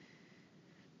everything.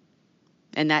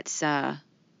 And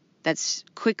that's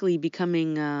quickly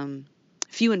becoming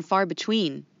few and far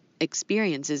between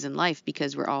experiences in life,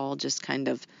 because we're all just kind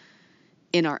of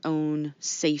in our own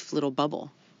safe little bubble.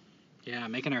 Yeah,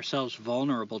 making ourselves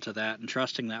vulnerable to that and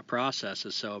trusting that process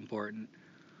is so important.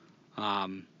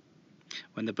 When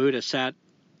the Buddha sat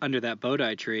under that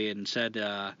Bodhi tree and said,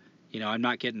 I'm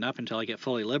not getting up until I get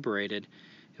fully liberated,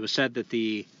 it was said that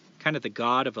the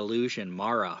god of illusion,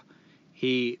 Mara,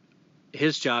 he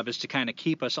his job is to kind of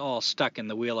keep us all stuck in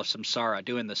the wheel of samsara,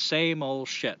 doing the same old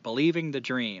shit, believing the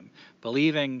dream,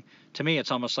 believing, to me,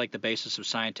 it's almost like the basis of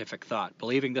scientific thought,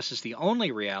 believing this is the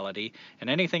only reality and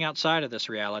anything outside of this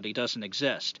reality doesn't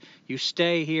exist. You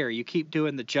stay here, you keep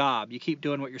doing the job, you keep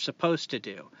doing what you're supposed to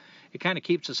do. It kind of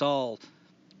keeps us all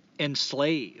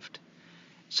enslaved.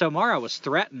 So Mara was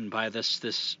threatened by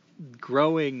this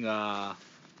growing,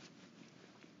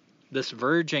 this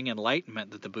verging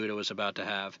enlightenment that the Buddha was about to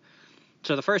have.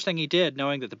 So the first thing he did,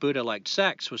 knowing that the Buddha liked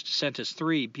sex, was to send his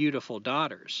 3 beautiful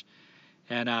daughters.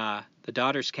 And the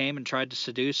daughters came and tried to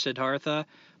seduce Siddhartha,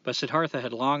 but Siddhartha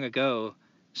had long ago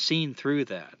seen through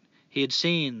that. He had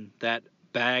seen that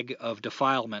bag of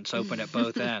defilements open at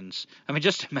both ends. I mean,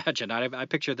 just imagine, I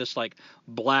picture this like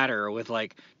bladder with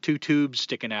like 2 tubes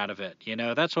sticking out of it. You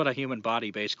know, that's what a human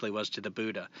body basically was to the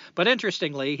Buddha. But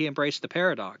interestingly, he embraced the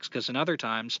paradox, because in other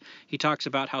times he talks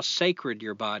about how sacred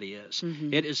your body is.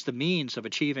 Mm-hmm. It is the means of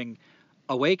achieving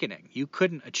awakening. You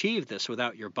couldn't achieve this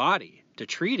without your body, to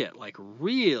treat it like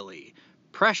really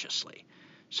preciously.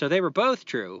 So they were both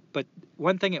true, but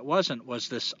one thing it wasn't was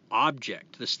this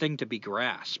object, this thing to be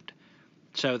grasped.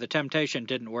 So the temptation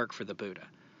didn't work for the Buddha.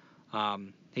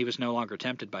 He was no longer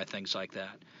tempted by things like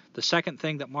that. The second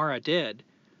thing that Mara did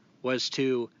was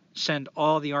to send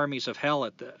all the armies of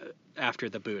hell after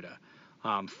the Buddha.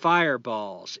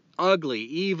 Fireballs, ugly,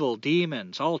 evil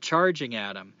demons, all charging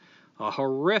at him. A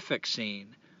horrific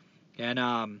scene.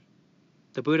 And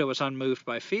the Buddha was unmoved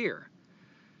by fear.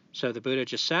 So the Buddha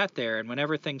just sat there, and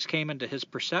whenever things came into his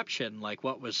perception, like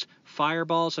what was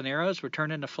fireballs and arrows would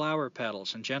turn into flower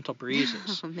petals and gentle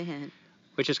breezes. Oh, man.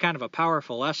 Which is kind of a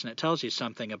powerful lesson. It tells you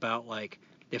something about, like,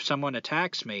 if someone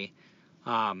attacks me,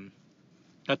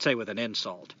 let's say with an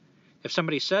insult, if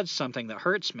somebody says something that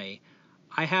hurts me,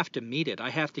 I have to meet it. I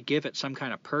have to give it some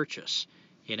kind of purchase,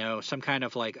 you know, some kind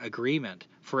of, like, agreement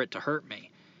for it to hurt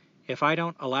me. If I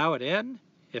don't allow it in,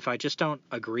 if I just don't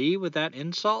agree with that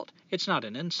insult, it's not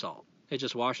an insult. It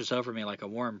just washes over me like a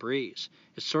warm breeze.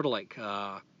 It's sort of like,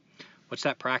 what's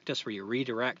that practice where you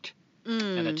redirect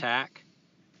an attack?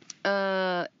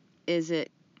 Is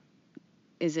it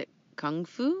Kung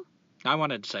Fu? I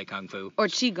wanted to say Kung Fu. Or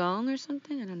Qigong or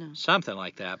something? I don't know. Something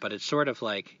like that, but it's sort of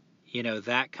like, you know,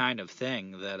 that kind of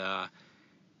thing that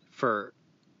for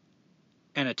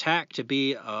an attack to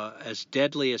be as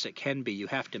deadly as it can be, you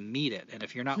have to meet it. And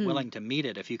if you're not willing to meet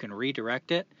it, if you can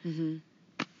redirect it,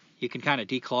 you can kind of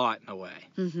declaw it in a way.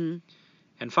 Mm-hmm.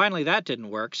 And finally that didn't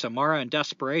work, so Mara in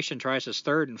desperation tries his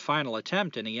third and final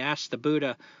attempt, and he asks the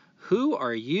Buddha, who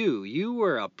are you? You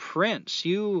were a prince.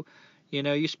 You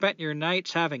spent your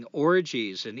nights having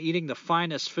orgies and eating the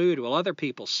finest food while other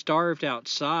people starved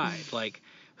outside. Like,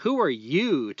 who are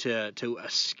you to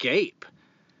escape?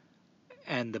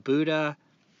 And the Buddha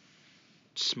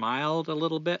smiled a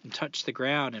little bit and touched the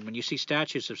ground. And when you see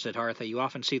statues of Siddhartha, you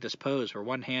often see this pose where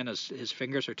one hand, his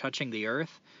fingers are touching the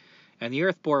earth. And the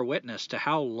earth bore witness to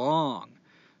how long,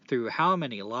 through how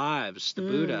many lives, the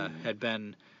Buddha had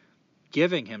been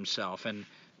giving himself. And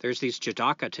there's these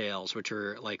Jataka tales, which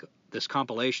are like this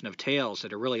compilation of tales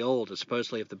that are really old,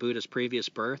 supposedly of the Buddha's previous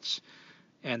births.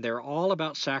 And they're all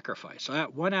about sacrifice.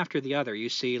 One after the other, you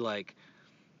see, like,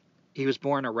 he was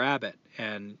born a rabbit,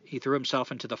 and he threw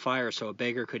himself into the fire so a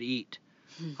beggar could eat.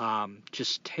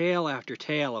 Just tale after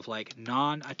tale of, like,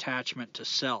 non-attachment to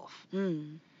self.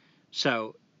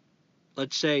 So,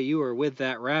 let's say you were with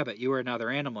that rabbit, you were another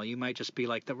animal, you might just be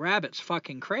like, the rabbit's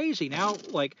fucking crazy now,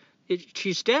 like,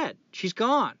 she's dead, she's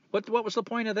gone. What was the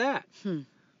point of that?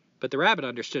 But the rabbit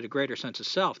understood a greater sense of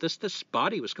self. This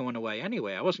body was going away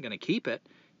anyway. I wasn't going to keep it.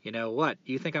 You know what?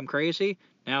 You think I'm crazy?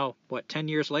 Now, 10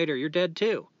 years later, you're dead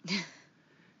too.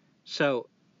 So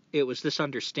it was this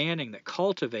understanding that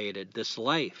cultivated this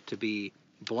life to be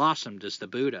blossomed as the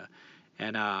Buddha.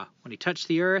 And when he touched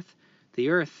the earth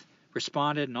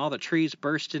responded and all the trees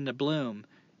burst into bloom,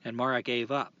 and Mara gave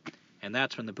up. And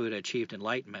that's when the Buddha achieved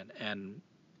enlightenment. And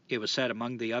it was said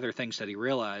among the other things that he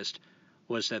realized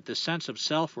was that the sense of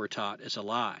self we're taught is a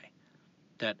lie.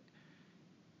 That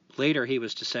later he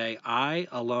was to say, I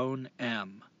alone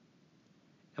am.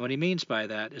 And what he means by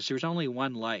that is there's only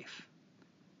one life.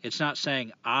 It's not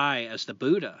saying I as the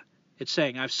Buddha. It's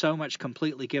saying I've so much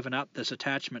completely given up this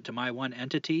attachment to my one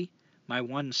entity, my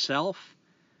one self,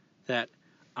 that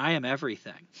I am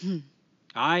everything.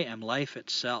 I am life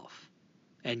itself.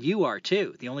 And you are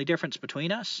too. The only difference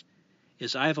between us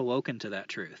is I've awoken to that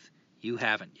truth. You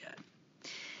haven't yet.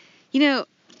 You know,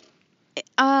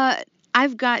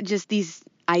 I've got just these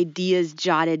ideas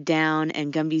jotted down,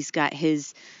 and Gumby's got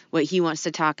what he wants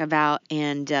to talk about,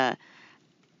 and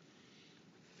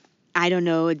I don't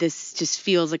know, this just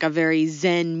feels like a very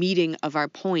zen meeting of our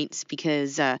points,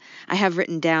 because I have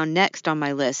written down next on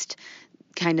my list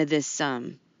kind of this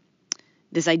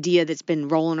idea that's been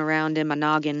rolling around in my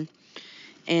noggin,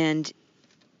 and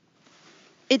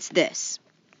it's this.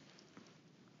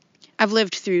 I've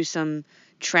lived through some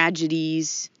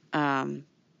tragedies,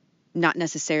 not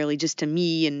necessarily just to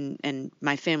me and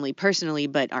my family personally,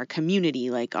 but our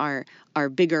community, like our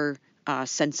bigger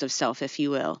sense of self, if you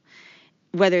will.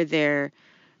 Whether they're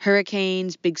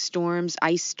hurricanes, big storms,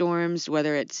 ice storms,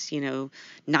 whether it's,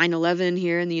 9/11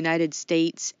 here in the United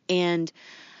States. And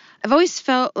I've always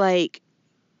felt like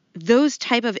those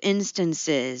type of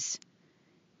instances,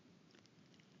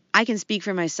 I can speak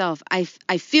for myself. I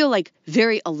feel like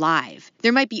very alive.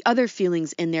 There might be other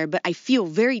feelings in there, but I feel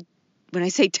very, when I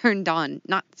say turned on,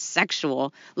 not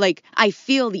sexual, like I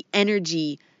feel the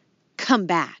energy come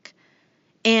back.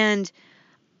 And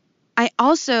I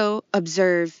also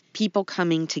observe people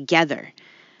coming together.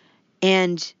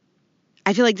 And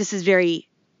I feel like this is very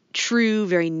true,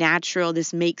 very natural.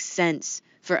 This makes sense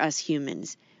for us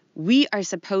humans. We are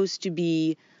supposed to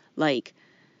be like,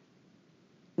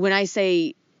 when I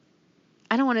say,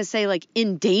 I don't want to say like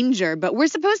in danger, but we're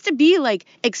supposed to be like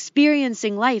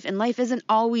experiencing life. And life isn't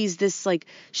always this like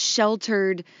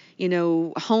sheltered,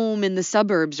 home in the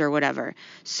suburbs or whatever.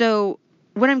 So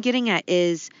what I'm getting at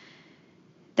is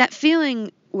that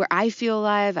feeling where I feel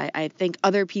alive, I think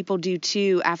other people do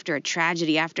too, after a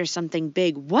tragedy, after something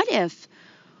big. What if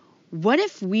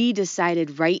we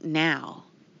decided right now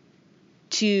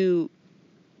to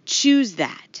choose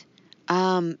that?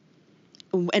 And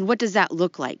what does that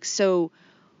look like? So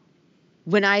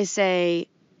when I say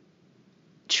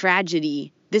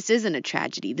tragedy, this isn't a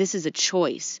tragedy. This is a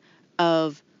choice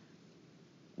of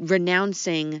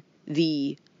renouncing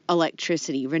the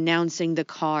electricity, renouncing the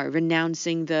car,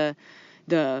 renouncing the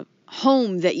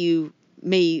home that you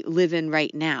may live in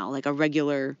right now, like a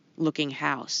regular looking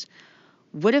house.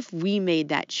 What if we made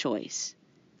that choice,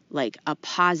 like a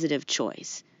positive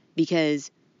choice? Because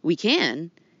we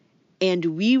can, and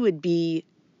we would be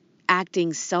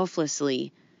acting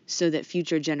selflessly so that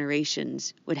future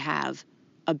generations would have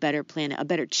a better planet, a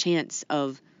better chance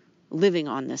of living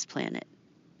on this planet.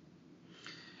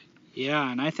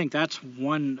 Yeah, and I think that's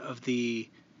one of the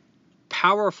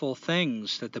powerful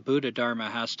things that the Buddha Dharma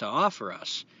has to offer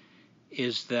us,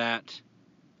 is that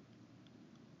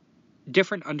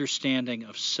different understanding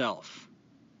of self.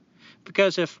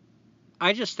 Because if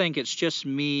I just think it's just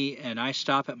me and I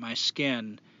stop at my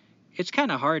skin, it's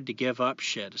kind of hard to give up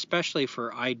shit, especially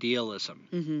for idealism.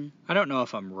 Mm-hmm. I don't know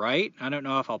if I'm right. I don't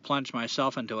know if I'll plunge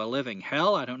myself into a living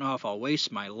hell. I don't know if I'll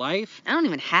waste my life. I don't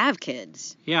even have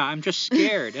kids. Yeah, I'm just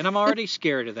scared. And I'm already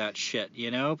scared of that shit,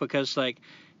 because, like,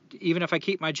 even if I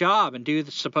keep my job and do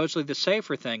supposedly the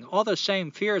safer thing, all those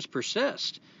same fears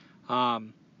persist.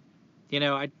 We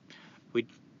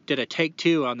did a take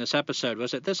 2 on this episode.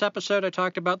 Was it this episode I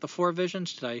talked about the 4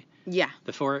 visions? Yeah.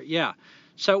 Yeah.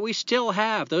 So we still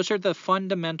have, those are the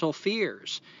fundamental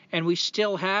fears, and we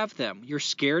still have them. You're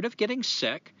scared of getting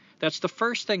sick. That's the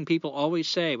first thing people always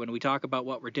say when we talk about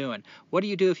what we're doing. What do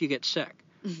you do if you get sick?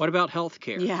 What about health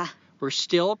care? Yeah. We're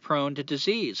still prone to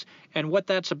disease. And what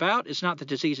that's about is not the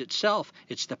disease itself.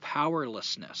 It's the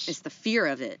powerlessness. It's the fear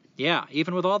of it. Yeah,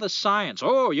 even with all the science.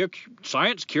 Oh,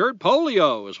 science cured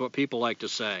polio is what people like to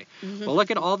say. Mm-hmm. Well,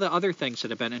 look at all the other things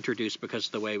that have been introduced because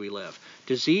of the way we live.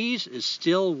 Disease is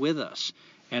still with us.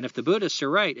 And if the Buddhists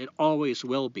are right, it always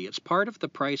will be. It's part of the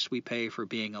price we pay for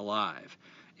being alive.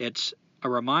 It's a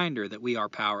reminder that we are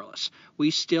powerless. We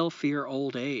still fear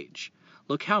old age.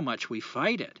 Look how much we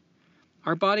fight it.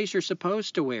 Our bodies are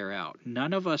supposed to wear out.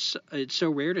 None of us, it's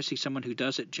so rare to see someone who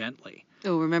does it gently.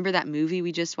 Oh, remember that movie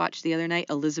we just watched the other night,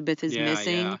 Elizabeth is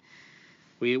Missing? Yeah.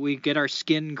 We get our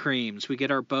skin creams, we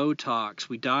get our Botox,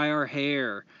 we dye our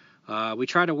hair, we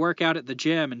try to work out at the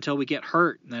gym until we get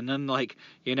hurt, and then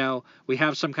we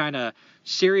have some kind of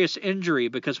serious injury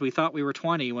because we thought we were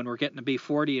 20 when we're getting to be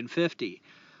 40 and 50.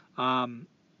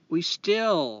 We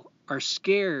still are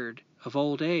scared of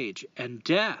old age and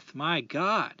death. My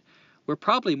God. We're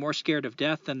probably more scared of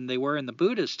death than they were in the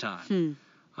Buddha's time.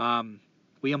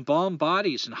 We embalm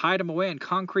bodies and hide them away in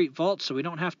concrete vaults so we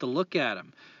don't have to look at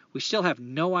them. We still have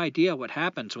no idea what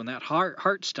happens when that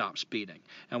heart stops beating.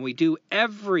 And we do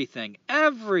everything,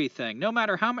 no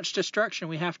matter how much destruction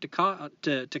we have to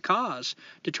cause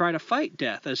to try to fight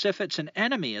death, as if it's an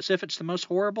enemy, as if it's the most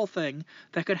horrible thing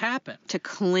that could happen. To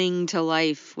cling to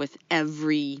life with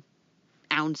every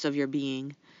ounce of your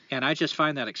being. And I just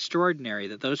find that extraordinary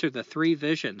that those are the 3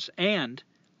 visions. And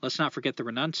let's not forget the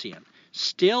renunciant.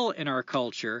 still in our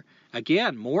culture,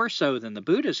 again, more so than the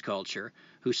Buddhist culture,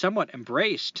 who somewhat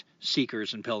embraced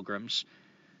seekers and pilgrims,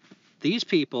 these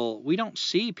people, we don't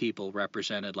see people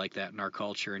represented like that in our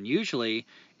culture. And usually,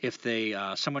 if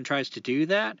someone tries to do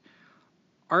that,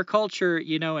 our culture,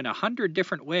 in 100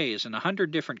 different ways, in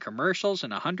 100 different commercials,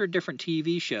 and 100 different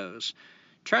TV shows,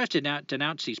 tries to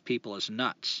denounce these people as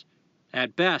nuts.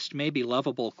 At best, maybe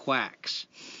lovable quacks,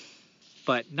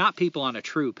 but not people on a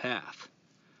true path.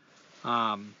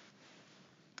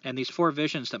 And these 4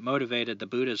 visions that motivated the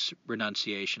Buddha's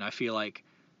renunciation, I feel like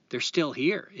they're still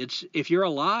here. If you're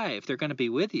alive, they're going to be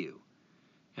with you.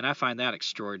 And I find that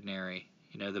extraordinary.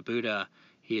 The Buddha,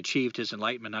 he achieved his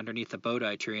enlightenment underneath the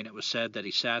Bodhi tree, and it was said that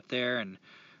he sat there and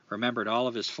remembered all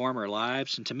of his former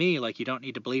lives. And to me, you don't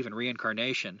need to believe in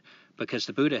reincarnation, because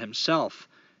the Buddha himself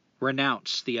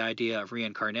renounced the idea of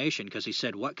reincarnation, because he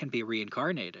said, what can be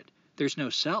reincarnated? There's no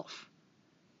self.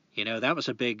 That was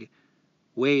a big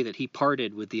way that he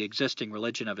parted with the existing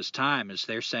religion of his time, is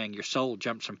they're saying your soul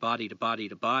jumps from body to body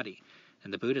to body.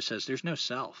 And the Buddha says there's no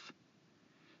self.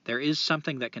 There is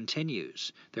something that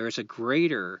continues. There is a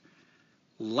greater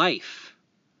life,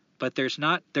 but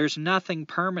there's nothing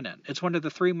permanent. It's one of the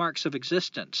 3 marks of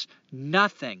existence.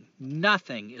 Nothing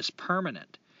is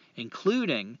permanent,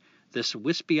 including this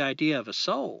wispy idea of a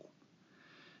soul.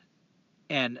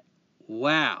 And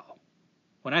wow,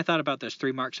 when I thought about those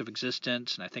 3 marks of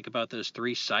existence, and I think about those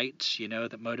 3 sights,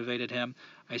 that motivated him,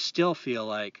 I still feel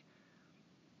like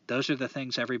those are the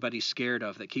things everybody's scared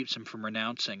of that keeps them from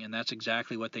renouncing, and that's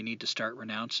exactly what they need to start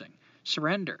renouncing.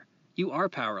 Surrender. You are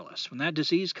powerless. When that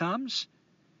disease comes,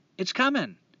 it's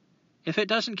coming. If it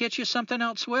doesn't get you, something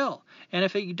else will. And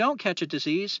if you don't catch a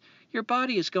disease, your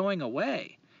body is going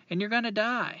away, and you're going to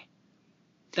die.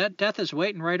 That death is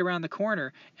waiting right around the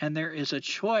corner, and there is a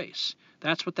choice.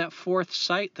 That's what that 4th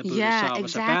sight the Buddha saw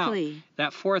was exactly. about.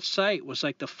 That 4th sight was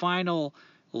like the final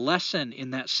lesson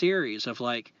in that series of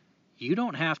you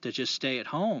don't have to just stay at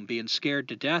home being scared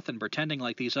to death and pretending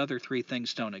like these other 3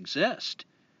 things don't exist.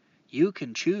 You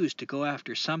can choose to go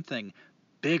after something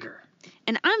bigger.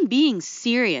 And I'm being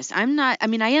serious. I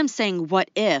am saying what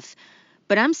if,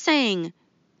 but I'm saying,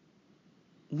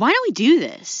 why don't we do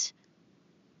this?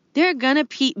 There are going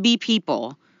to be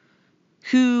people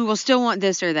who will still want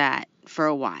this or that for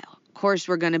a while. Of course,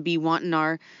 we're going to be wanting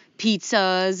our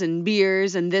pizzas and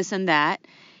beers and this and that.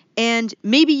 And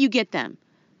maybe you get them.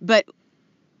 But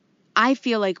I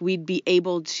feel like we'd be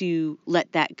able to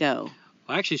let that go.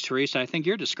 Well, actually, Teresa, I think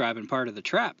you're describing part of the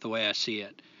trap the way I see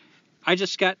it. I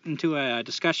just got into a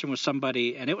discussion with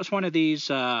somebody, and it was one of these,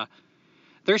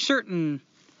 there's certain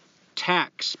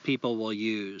tacks people will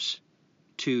use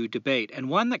to debate. And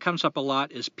one that comes up a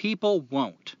lot is people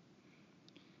won't.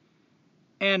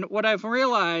 And what I've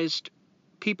realized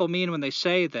people mean when they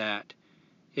say that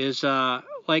is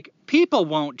people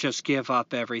won't just give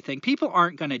up everything. People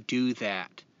aren't going to do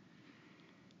that.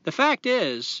 The fact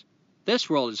is, this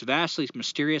world is vastly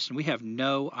mysterious, and we have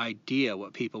no idea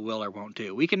what people will or won't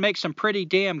do. We can make some pretty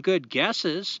damn good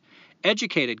guesses,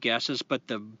 educated guesses, but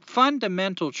the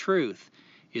fundamental truth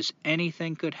is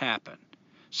anything could happen.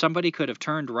 Somebody could have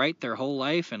turned right their whole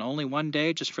life, and only one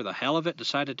day, just for the hell of it,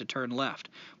 decided to turn left.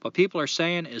 What people are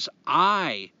saying is,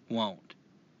 I won't.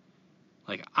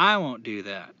 I won't do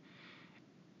that.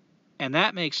 And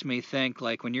that makes me think,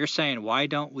 when you're saying, why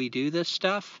don't we do this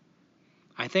stuff?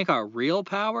 I think our real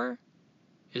power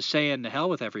is saying, to hell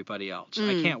with everybody else.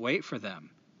 I can't wait for them.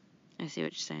 I see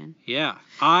what you're saying. Yeah.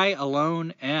 I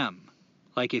alone am.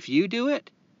 If you do it,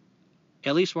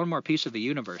 at least one more piece of the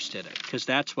universe did it, because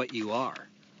that's what you are.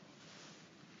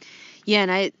 Yeah,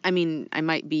 and I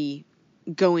might be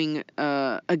going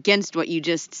against what you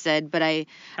just said, but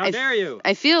How dare you?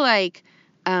 I feel like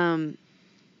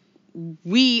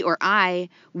we or I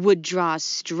would draw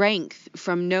strength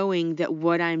from knowing that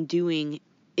what I'm doing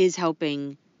is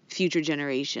helping future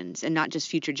generations, and not just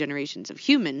future generations of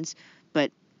humans,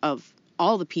 but of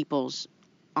all the peoples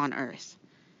on Earth.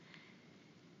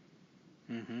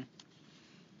 Mm-hmm.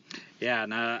 Yeah,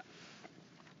 and I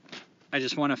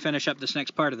just want to finish up this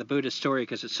next part of the Buddhist story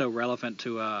because it's so relevant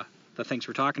to the things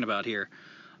we're talking about here.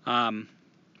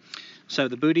 So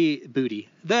the Buddha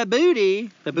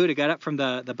got up from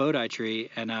the Bodhi tree,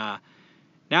 and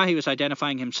now he was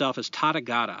identifying himself as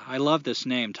Tathagata. I love this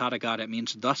name, Tathagata. It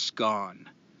means thus gone.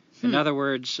 In other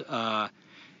words,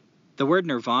 the word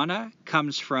nirvana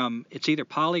comes from, it's either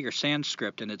Pali or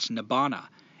Sanskrit, and it's nibbana.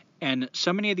 And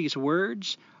so many of these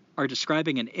words are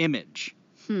describing an image.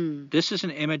 This is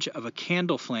an image of a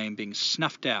candle flame being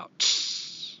snuffed out.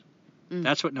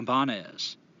 That's what nibbana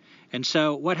is. And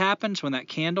so what happens when that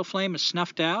candle flame is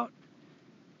snuffed out?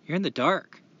 You're in the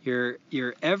dark.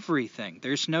 You're everything.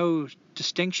 There's no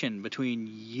distinction between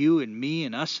you and me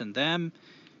and us and them.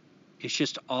 It's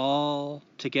just all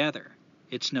together.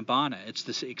 It's nibbana. It's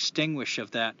this extinguish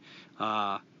of that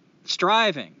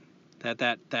striving,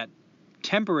 that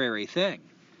temporary thing.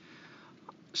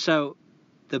 So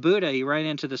the Buddha, he ran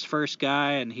into this first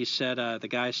guy, and he said, the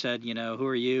guy said, who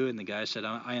are you? And the guy said,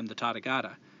 I am the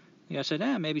Tathagata. The guy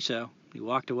said, maybe so. He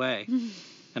walked away.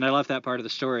 And I love that part of the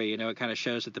story. It kind of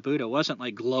shows that the Buddha wasn't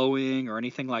like glowing or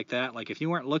anything like that. Like if you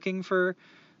weren't looking for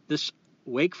this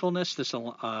wakefulness, this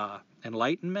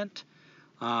enlightenment,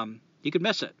 you could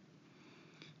miss it.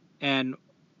 And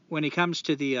when he comes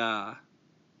to the, well,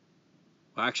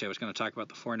 actually I was going to talk about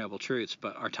the Four Noble Truths,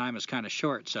 but our time is kind of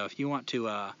short. So if you want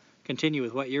to continue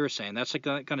with what you were saying, that's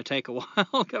going to take a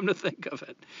while, come to think of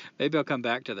it. Maybe I'll come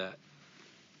back to that.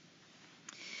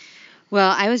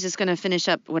 Well, I was just going to finish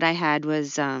up. What I had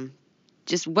was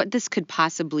just what this could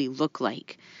possibly look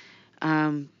like.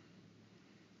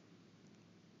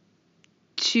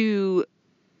 To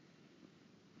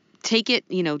take it,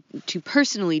 to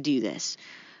personally do this.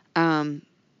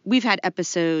 We've had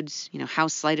episodes, how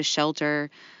slight a shelter.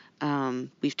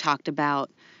 We've talked about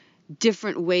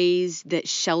different ways that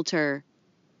shelter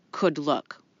could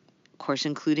look. Of course,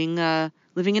 including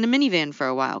living in a minivan for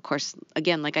a while. Of course,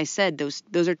 again, like I said,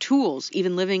 those are tools.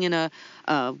 Even living in a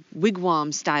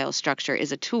wigwam style structure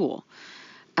is a tool.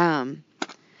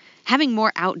 Having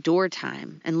more outdoor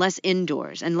time and less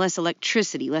indoors and less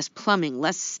electricity, less plumbing,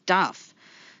 less stuff.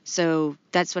 So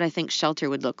that's what I think shelter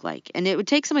would look like. And it would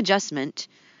take some adjustment,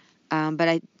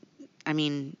 but I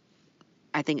mean,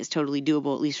 I think it's totally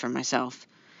doable, at least for myself.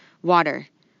 Water.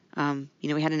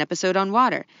 We had an episode on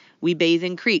water. We bathe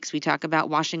in creeks. We talk about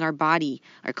washing our body,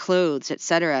 our clothes,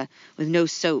 etc., with no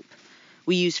soap.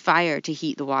 We use fire to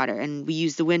heat the water, and we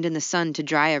use the wind and the sun to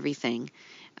dry everything.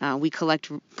 We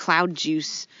collect cloud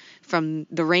juice from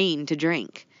the rain to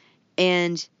drink.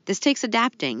 And this takes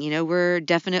adapting. We're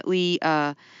definitely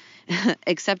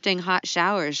accepting hot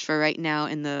showers for right now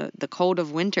in the cold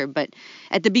of winter. But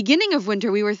at the beginning of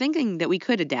winter, we were thinking that we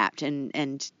could adapt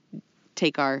and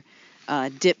take our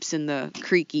dips in the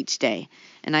creek each day.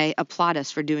 And I applaud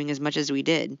us for doing as much as we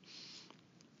did.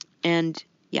 And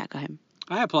yeah, go ahead.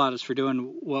 I applaud us for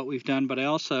doing what we've done, but I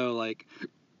also like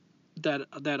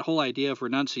that whole idea of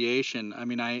renunciation. I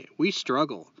mean, we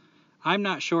struggle. I'm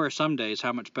not sure some days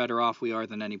how much better off we are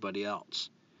than anybody else.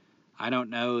 I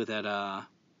don't know that,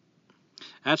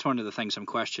 that's one of the things I'm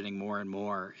questioning more and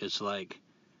more is like,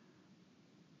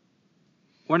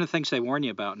 one of the things they warn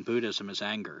you about in Buddhism is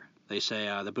anger. They say,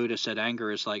 the Buddha said anger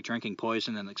is like drinking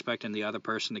poison and expecting the other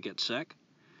person to get sick.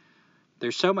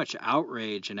 There's so much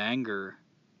outrage and anger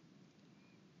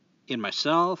in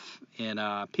myself, in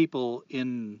people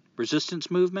in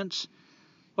resistance movements.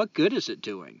 What good is it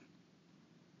doing?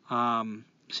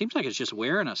 Seems like it's just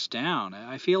wearing us down.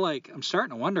 I feel like I'm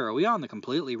starting to wonder, are we on the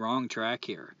completely wrong track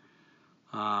here?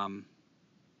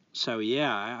 So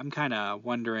yeah, I'm kind of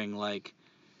wondering, like,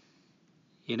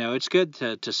 it's good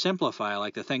to simplify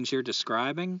like the things you're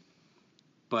describing,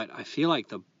 but I feel like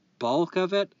the bulk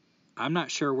of it, I'm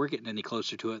not sure we're getting any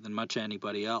closer to it than much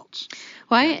anybody else.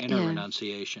 In a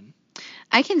renunciation.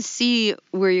 I can see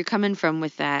where you're coming from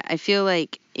with that. I feel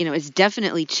like, it's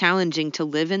definitely challenging to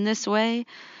live in this way.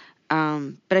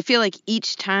 But I feel like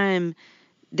each time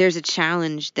there's a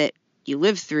challenge that you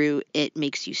live through, it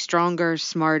makes you stronger,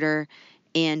 smarter,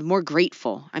 and more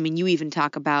grateful. I mean, you even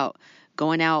talk about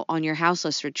going out on your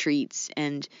houseless retreats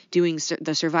and doing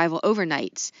the survival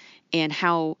overnights and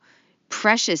how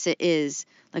precious it is.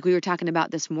 Like we were talking about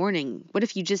this morning, what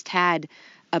if you just had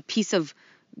a piece of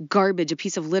garbage, a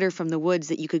piece of litter from the woods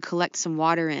that you could collect some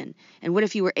water in? And what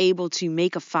if you were able to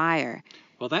make a fire?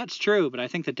 Well, that's true, but I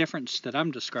think the difference that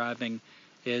I'm describing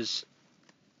is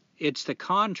it's the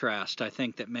contrast, I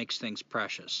think, that makes things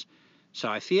precious. So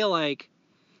I feel like,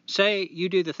 say you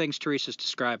do the things Teresa's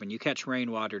describing. You catch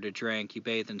rainwater to drink, you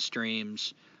bathe in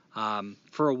streams.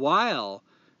 For a while,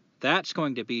 that's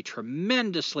going to be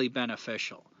tremendously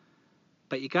beneficial.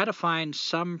 But you got to find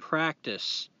some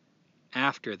practice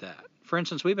after that. For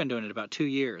instance, we've been doing it about 2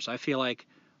 years. I feel like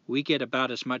we get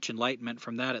about as much enlightenment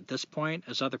from that at this point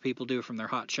as other people do from their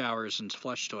hot showers and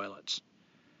flush toilets.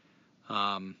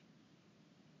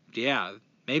 Yeah,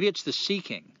 maybe it's the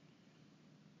seeking.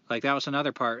 Like that was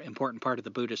another important part of the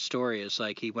Buddhist story is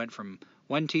like he went from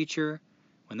one teacher,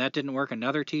 when that didn't work,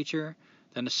 another teacher,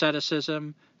 then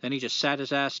asceticism, then he just sat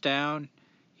his ass down.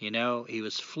 He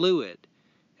was fluid.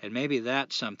 And maybe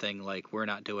that's something like we're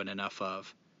not doing enough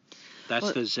of.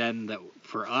 That's the Zen that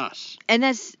for us. And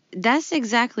that's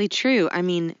exactly true. I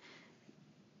mean,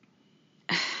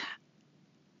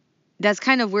 that's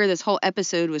kind of where this whole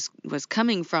episode was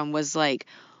coming from, was like,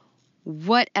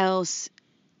 what else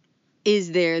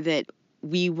is there that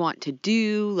we want to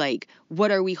do? Like,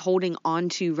 what are we holding on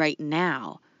to right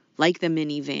now? Like the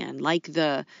minivan, like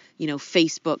the,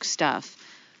 Facebook stuff.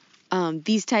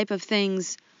 These type of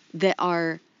things that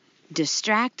are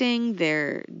distracting,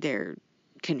 they're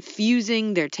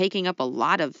confusing, they're taking up a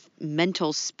lot of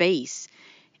mental space,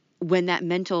 when that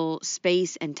mental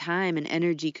space and time and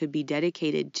energy could be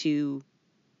dedicated to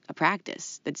a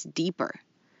practice that's deeper.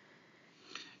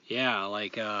 Yeah,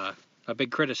 like a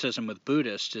big criticism with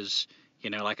Buddhists is,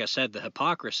 like I said, the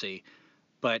hypocrisy.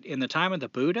 But in the time of the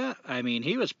Buddha, I mean,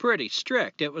 he was pretty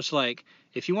strict. It was like,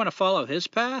 if you want to follow his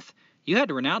path, you had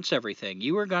to renounce everything.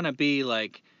 You were going to be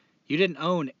like, you didn't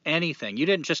own anything. You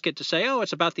didn't just get to say, oh,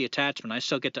 it's about the attachment, I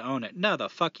still get to own it. No, the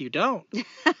fuck you don't.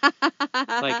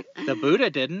 Like, the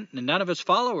Buddha didn't, and none of his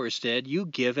followers did. You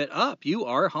give it up. You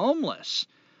are homeless.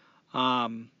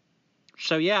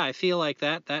 So yeah, I feel like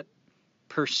that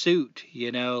pursuit,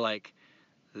 like,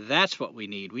 that's what we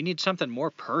need. We need something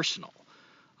more personal.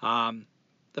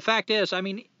 The fact is, I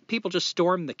mean, people just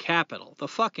stormed the Capitol, the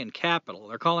fucking Capitol.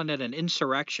 They're calling it an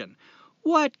insurrection.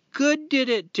 What good did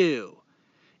it do?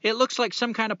 It looks like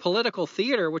some kind of political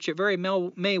theater, which it very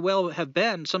may well have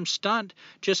been, some stunt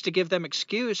just to give them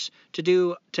excuse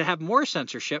to have more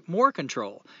censorship, more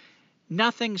control.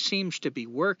 Nothing seems to be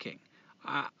working.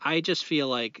 I just feel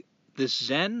like this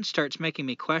Zen starts making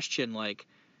me question, like,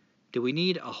 do we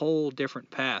need a whole different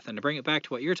path? And to bring it back to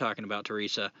what you're talking about,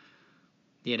 Teresa,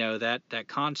 that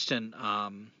constant,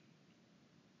 I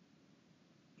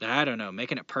don't know,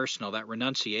 making it personal, that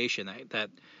renunciation, that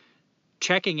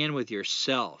checking in with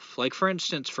yourself. Like, for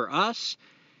instance, for us,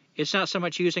 it's not so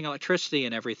much using electricity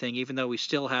and everything, even though we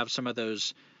still have some of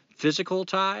those physical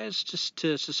ties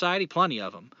to society, plenty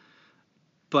of them.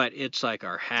 But it's like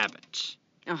our habits.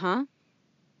 Uh-huh.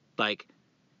 Like,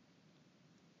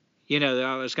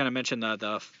 I was going to mention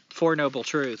the Four Noble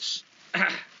Truths.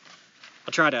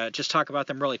 I'll try to just talk about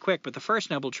them really quick, but the first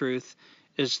noble truth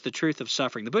is the truth of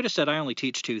suffering. The Buddha said, I only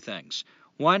teach two things.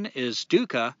 One is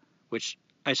dukkha, which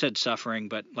I said suffering,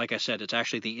 but like I said, it's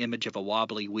actually the image of a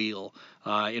wobbly wheel.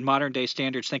 In modern day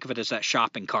standards, think of it as that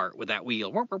shopping cart with that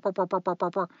wheel.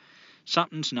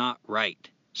 Something's not right.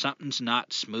 Something's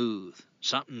not smooth.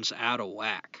 Something's out of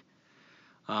whack.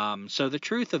 So the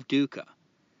truth of dukkha.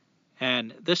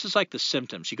 And this is like the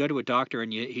symptoms. You go to a doctor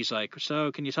and he's like,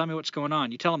 so can you tell me what's going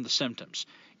on? You tell him the symptoms.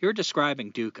 You're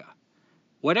describing dukkha.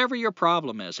 Whatever your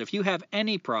problem is, if you have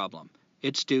any problem,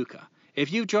 it's dukkha.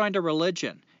 If you've joined a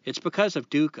religion, it's because of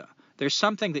dukkha. There's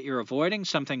something that you're avoiding,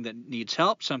 something that needs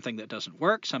help, something that doesn't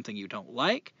work, something you don't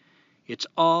like. It's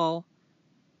all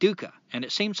dukkha. And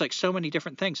it seems like so many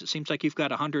different things. It seems like you've got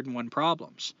 101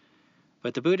 problems.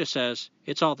 But the Buddha says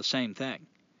it's all the same thing.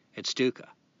 It's dukkha.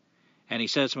 And he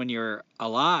says when you're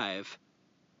alive,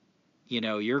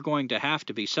 you're going to have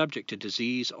to be subject to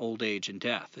disease, old age, and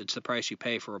death. It's the price you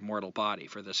pay for a mortal body,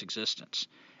 for this existence.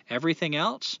 Everything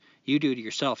else you do to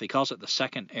yourself. He calls it the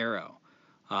second arrow.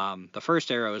 The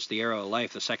first arrow is the arrow of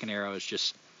life. The second arrow is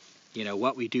just,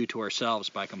 what we do to ourselves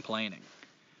by complaining.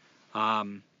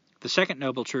 The second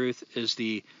noble truth is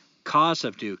the cause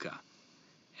of dukkha.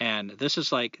 And this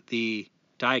is like the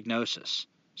diagnosis.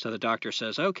 So the doctor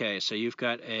says, okay, so you've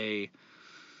got a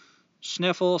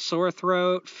sniffle, sore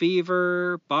throat,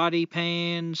 fever, body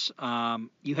pains.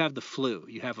 You have the flu.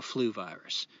 You have a flu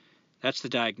virus. That's the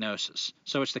diagnosis.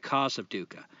 So it's the cause of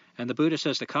dukkha. And the Buddha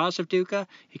says the cause of dukkha,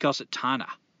 he calls it tanha.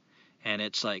 And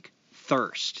it's like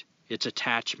thirst. It's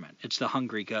attachment. It's the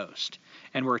hungry ghost.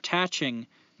 And we're attaching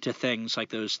to things like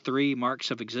those three marks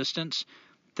of existence,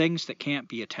 things that can't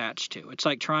be attached to. It's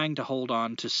like trying to hold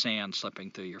on to sand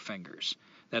slipping through your fingers.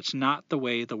 That's not the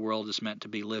way the world is meant to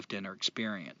be lived in or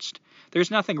experienced. There's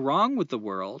nothing wrong with the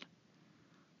world,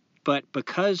 but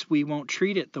because we won't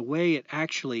treat it the way it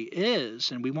actually is,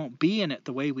 and we won't be in it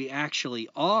the way we actually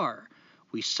are,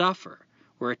 we suffer.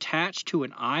 We're attached to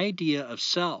an idea of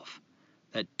self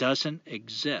that doesn't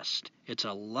exist. It's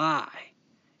a lie,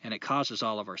 and it causes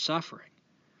all of our suffering.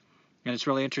 And it's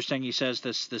really interesting, he says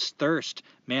this thirst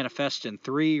manifests in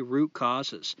three root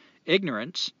causes.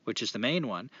 Ignorance, which is the main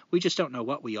one. We just don't know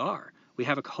what we are. We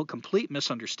have a complete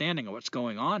misunderstanding of what's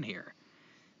going on here.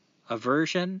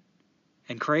 Aversion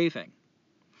and craving.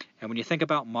 And when you think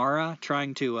about Mara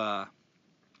trying to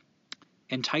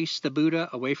entice the Buddha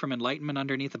away from enlightenment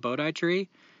underneath the Bodhi tree,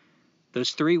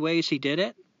 those three ways he did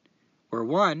it were: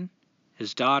 one,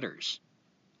 his daughters,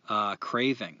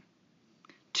 craving;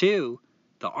 two,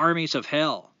 the armies of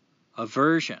hell,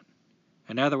 aversion;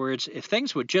 In other words, if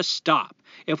things would just stop,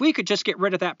 if we could just get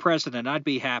rid of that president, I'd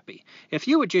be happy. If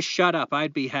you would just shut up,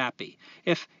 I'd be happy.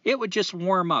 If it would just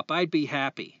warm up, I'd be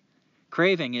happy.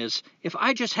 Craving is, if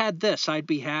I just had this, I'd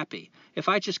be happy. If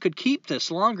I just could keep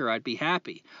this longer, I'd be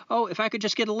happy. Oh, if I could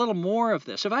just get a little more of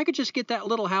this. If I could just get that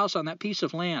little house on that piece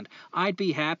of land, I'd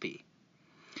be happy.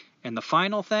 And the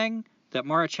final thing that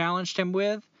Mara challenged him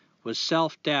with was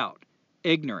self-doubt,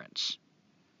 ignorance.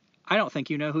 I don't think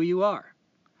you know who you are.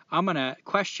 I'm going to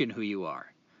question who you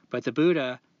are. But the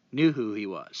Buddha knew who he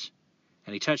was.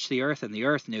 And he touched the earth, and the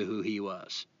earth knew who he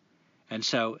was. And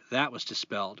so that was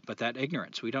dispelled. But that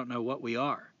ignorance, we don't know what we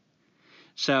are.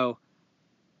 So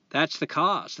that's the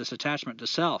cause, this attachment to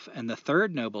self. And the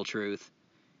third noble truth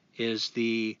is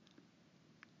the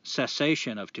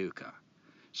cessation of dukkha.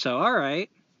 So, all right,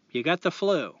 you got the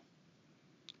flu.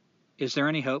 Is there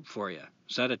any hope for you?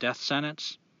 Is that a death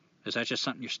sentence? Is that just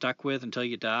something you're stuck with until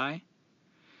you die?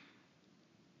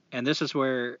 And this is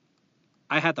where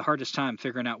I had the hardest time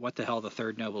figuring out what the hell the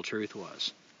third noble truth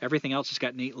was. Everything else has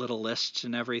got neat little lists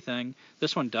and everything.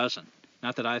 This one doesn't.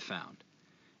 Not that I found.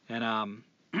 And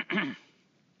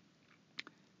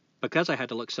because I had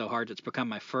to look so hard, it's become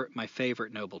my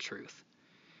favorite noble truth.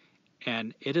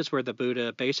 And it is where the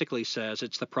Buddha basically says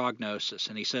it's the prognosis,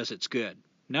 and he says it's good.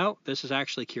 No, this is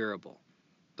actually curable.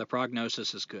 The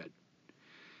prognosis is good.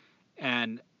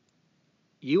 And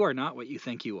you are not what you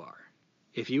think you are.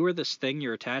 If you are this thing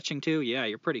you're attaching to, yeah,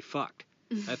 you're pretty fucked.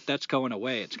 That's going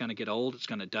away. It's going to get old. It's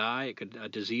going to die. A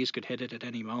disease could hit it at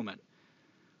any moment.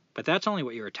 But that's only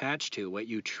what you're attached to. What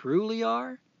you truly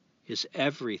are is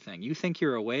everything. You think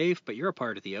you're a wave, but you're a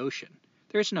part of the ocean.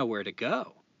 There's nowhere to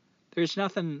go. There's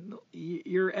nothing.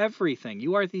 You're everything.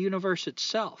 You are the universe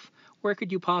itself. Where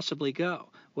could you possibly go?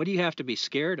 What do you have to be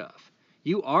scared of?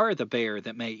 You are the bear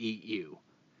that may eat you.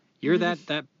 You're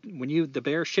that when the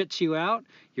bear shits you out,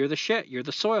 you're the shit, you're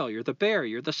the soil, you're the bear,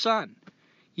 you're the sun.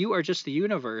 You are just the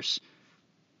universe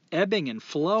ebbing and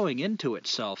flowing into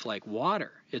itself like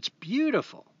water. It's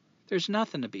beautiful. There's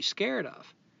nothing to be scared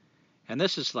of. And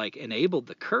this has enabled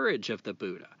the courage of the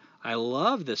Buddha. I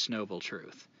love this noble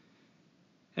truth.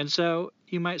 And so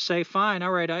you might say, fine,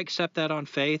 all right, I accept that on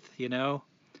faith,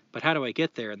 but how do I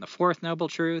get there? And the fourth noble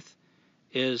truth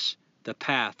is the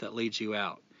path that leads you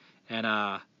out. And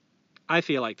I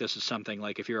feel like this is something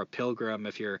like if you're a pilgrim,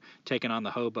 if you're taking on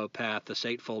the hobo path, the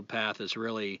eightfold path is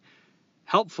really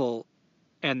helpful.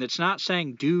 And it's not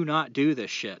saying do not do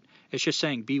this shit. It's just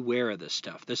saying beware of this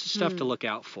stuff. This is stuff to look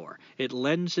out for. It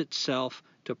lends itself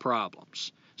to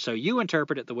problems. So you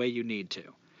interpret it the way you need to.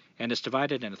 And it's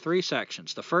divided into 3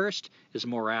 sections. The first is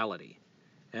morality.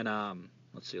 And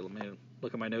let's see, let me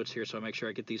look at my notes here so I make sure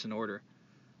I get these in order.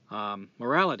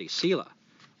 Morality, sila.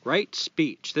 Right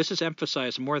speech. This is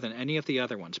emphasized more than any of the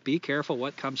other ones. Be careful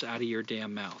what comes out of your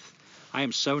damn mouth. I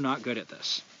am so not good at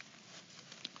this.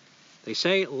 They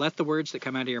say, let the words that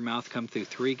come out of your mouth come through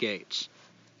 3 gates.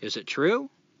 Is it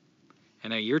true?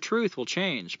 And your truth will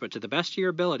change, but to the best of your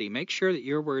ability, make sure that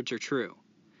your words are true.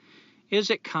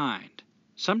 Is it kind?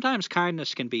 Sometimes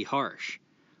kindness can be harsh.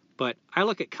 But I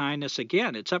look at kindness,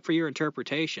 again, it's up for your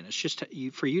interpretation. It's just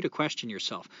for you to question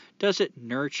yourself. Does it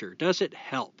nurture? Does it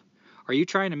help? Are you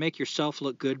trying to make yourself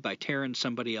look good by tearing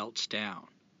somebody else down?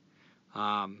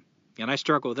 And I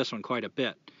struggle with this one quite a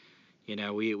bit.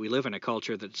 We live in a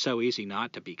culture that's so easy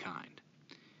not to be kind.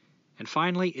 And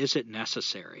finally, is it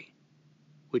necessary?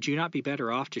 Would you not be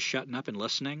better off just shutting up and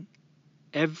listening?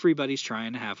 Everybody's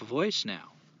trying to have a voice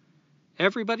now.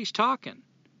 Everybody's talking.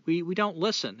 We don't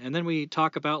listen. And then we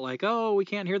talk about we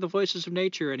can't hear the voices of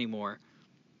nature anymore.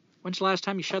 When's the last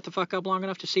time you shut the fuck up long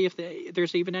enough to see if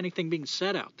there's even anything being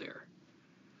said out there?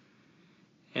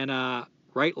 And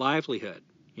right livelihood.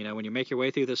 When you make your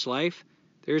way through this life,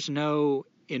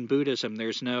 in Buddhism,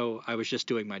 there's no, I was just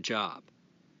doing my job.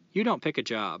 You don't pick a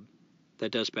job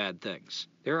that does bad things.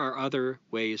 There are other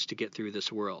ways to get through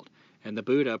this world. And the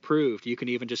Buddha proved you can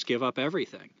even just give up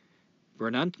everything.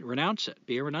 Renounce it.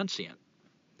 Be a renunciant.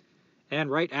 And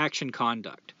right action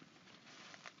conduct.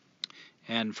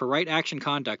 And for right action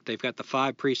conduct, they've got the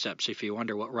 5 precepts if you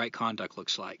wonder what right conduct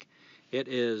looks like. It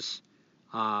is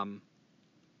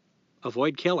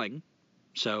avoid killing.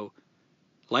 So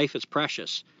life is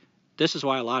precious. This is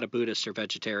why a lot of Buddhists are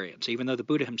vegetarians, even though the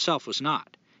Buddha himself was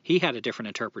not. He had a different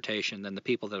interpretation than the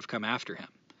people that have come after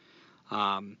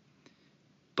him.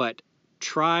 But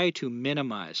try to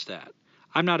minimize that.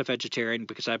 I'm not a vegetarian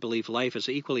because I believe life is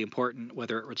equally important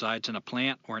whether it resides in a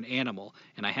plant or an animal,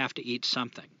 and I have to eat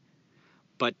something.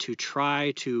 But to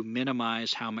try to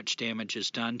minimize how much damage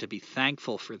is done, to be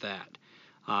thankful for that,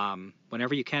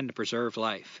 whenever you can, to preserve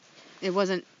life. It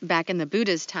wasn't back in the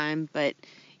Buddha's time, but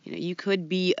You could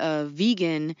be a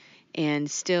vegan and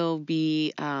still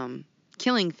be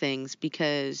killing things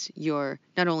because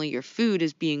not only your food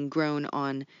is being grown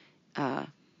on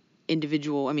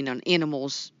on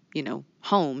animals,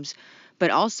 homes,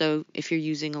 but also if you're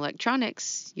using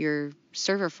electronics, your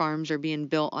server farms are being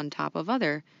built on top of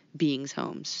other beings'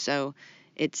 homes. So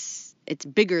it's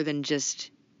bigger than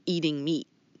just eating meat.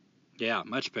 Yeah,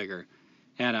 much bigger.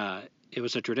 And it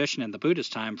was a tradition in the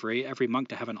Buddhist time for every monk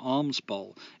to have an alms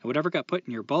bowl. And whatever got put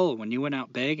in your bowl when you went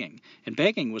out begging. And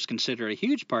begging was considered a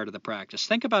huge part of the practice.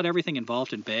 Think about everything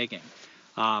involved in begging.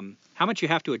 How much you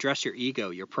have to address your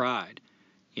ego, your pride.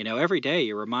 Every day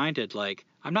you're reminded, like,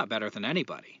 I'm not better than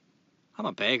anybody. I'm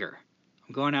a beggar.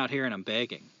 I'm going out here and I'm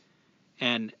begging.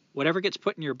 And whatever gets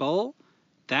put in your bowl,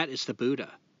 that is the Buddha.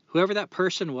 Whoever that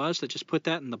person was that just put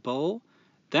that in the bowl,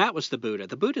 that was the Buddha.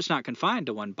 The Buddha's not confined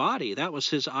to one body. That was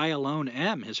his I alone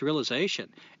am, his realization.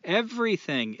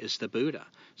 Everything is the Buddha.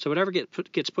 So whatever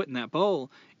gets put in that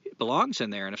bowl, it belongs in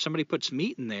there. And if somebody puts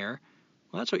meat in there,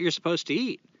 well, that's what you're supposed to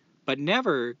eat. But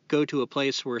never go to a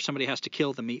place where somebody has to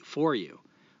kill the meat for you,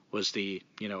 was the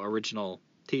original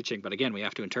teaching. But again, we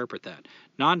have to interpret that.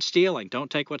 Non-stealing. Don't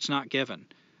take what's not given.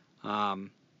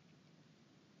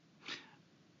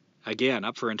 Again,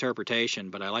 up for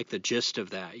interpretation, but I like the gist of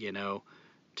that,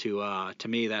 To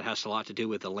me, that has a lot to do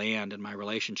with the land and my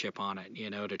relationship on it,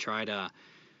 to try to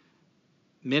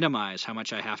minimize how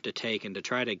much I have to take and to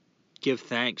try to give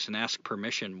thanks and ask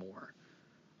permission more.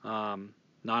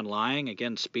 Non-lying,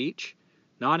 again, speech.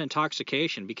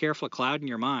 Non-intoxication. Be careful of clouding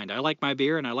your mind. I like my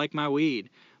beer and I like my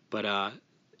weed, but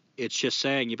it's just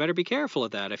saying you better be careful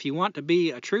of that. If you want to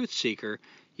be a truth seeker,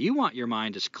 you want your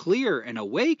mind as clear and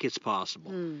awake as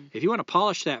possible. If you want to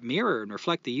polish that mirror and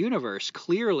reflect the universe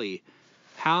clearly,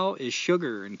 how is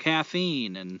sugar and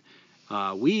caffeine and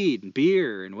weed and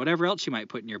beer and whatever else you might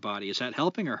put in your body, is that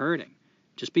helping or hurting?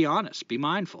 Just be honest, be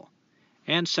mindful.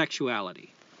 And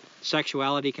sexuality.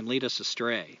 Sexuality can lead us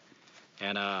astray.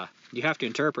 And you have to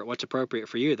interpret what's appropriate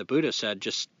for you. The Buddha said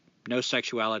just no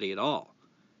sexuality at all.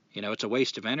 It's a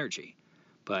waste of energy.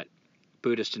 But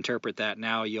Buddhists interpret that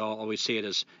now. You always see it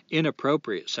as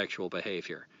inappropriate sexual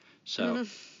behavior. So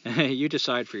you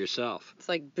decide for yourself. It's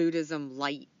like Buddhism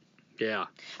light. Yeah.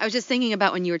 I was just thinking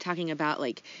about when you were talking about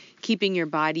like keeping your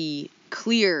body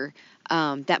clear,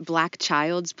 that Black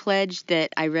Child's Pledge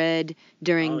that I read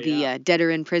during the Dead or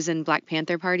in Prison Black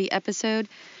Panther Party episode.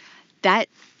 That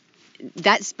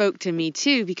spoke to me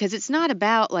too, because it's not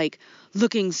about like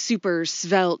looking super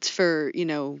svelte for,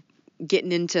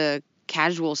 getting into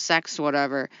casual sex,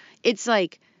 whatever. It's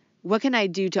like, what can I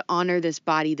do to honor this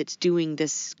body that's doing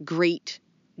this great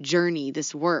journey,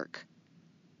 this work?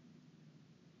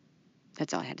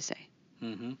 That's all I had to say.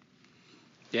 Mm-hmm.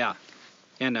 Yeah.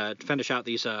 And to finish out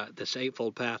this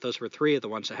Eightfold Path, those were three of the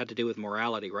ones that had to do with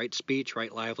morality: right speech,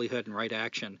 right livelihood, and right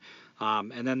action.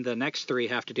 And then the next three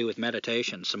have to do with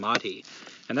meditation, samadhi,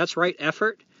 and that's right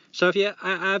effort. So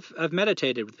I've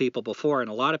meditated with people before,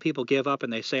 and a lot of people give up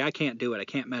and they say, I can't do it, I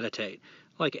can't meditate.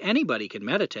 Like, anybody can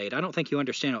meditate. I don't think you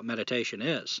understand what meditation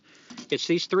is. It's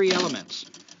these three elements: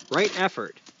 right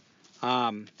effort.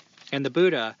 And the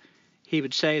Buddha, he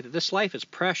would say that this life is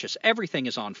precious. Everything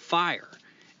is on fire.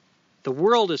 The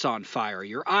world is on fire.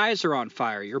 Your eyes are on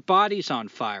fire. Your body's on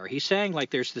fire. He's saying,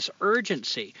 like, there's this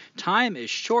urgency. Time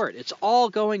is short. It's all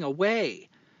going away.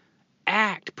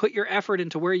 Act. Put your effort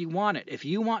into where you want it. If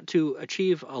you want to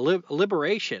achieve a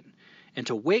liberation and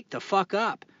to wake the fuck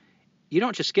up, you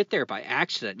don't just get there by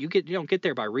accident. You don't get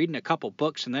there by reading a couple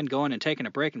books and then going and taking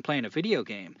a break and playing a video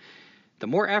game. The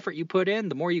more effort you put in,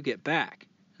 the more you get back.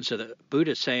 And so the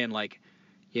Buddha's saying, like,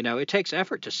 it takes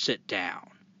effort to sit down,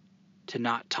 to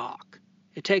not talk.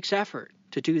 It takes effort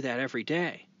to do that every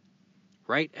day.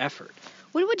 Right effort.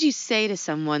 What would you say to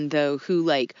someone, though, who,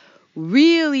 like,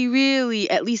 really, really,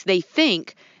 at least they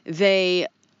think they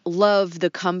love the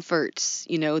comforts,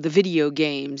 the video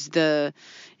games, the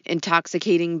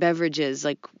intoxicating beverages?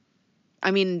 Like,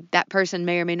 I mean, that person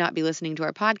may or may not be listening to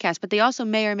our podcast, but they also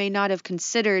may or may not have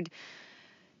considered,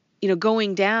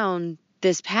 going down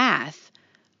this path.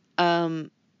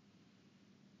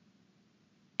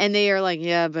 And they are like,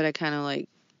 yeah, but I kind of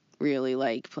really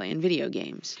like playing video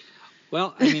games.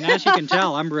 Well, I mean, as you can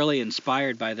tell, I'm really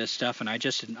inspired by this stuff, and I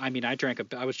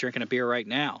was drinking a beer right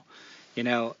now.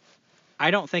 I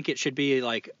don't think it should be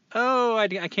like, oh, I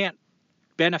can't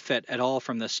benefit at all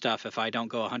from this stuff if I don't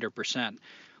go 100%.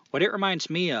 What it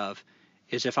reminds me of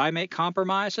is if I make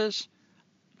compromises,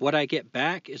 what I get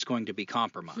back is going to be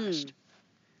compromised.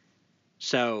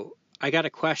 So I got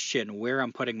to question where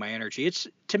I'm putting my energy.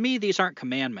 To me, these aren't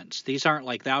commandments. These aren't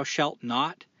like thou shalt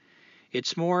not.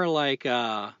 It's more like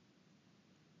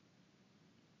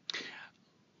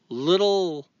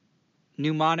little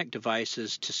mnemonic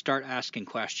devices to start asking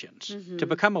questions, to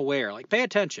become aware, like pay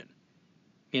attention.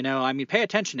 Pay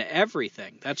attention to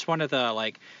everything. That's one of the,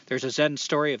 like, there's a Zen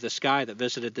story of this guy that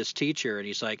visited this teacher, and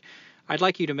he's like, I'd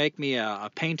like you to make me a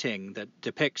painting that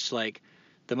depicts, like,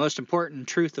 the most important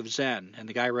truth of Zen. And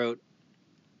the guy wrote,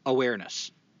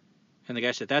 awareness. And the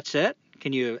guy said, that's it?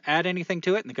 Can you add anything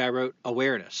to it? And the guy wrote,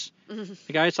 awareness.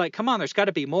 The guy's like, come on, there's got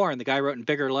to be more. And the guy wrote in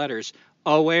bigger letters,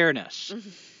 awareness.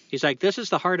 He's like, this is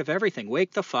the heart of everything.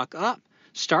 Wake the fuck up.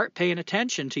 Start paying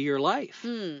attention to your life.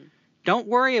 Don't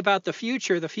worry about the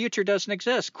future. The future doesn't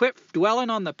exist. Quit dwelling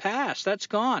on the past. That's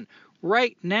gone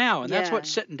right now. And that's what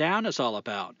sitting down is all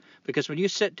about. Because when you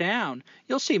sit down,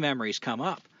 you'll see memories come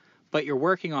up. But you're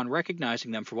working on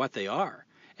recognizing them for what they are.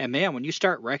 And man, when you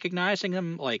start recognizing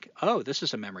them, like, oh, this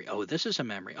is a memory. Oh, this is a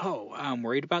memory. Oh, I'm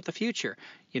worried about the future.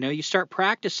 You start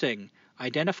practicing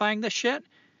identifying this shit.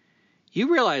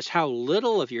 You realize how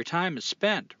little of your time is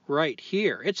spent right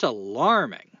here. It's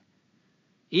alarming.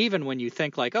 Even when you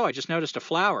think like, oh, I just noticed a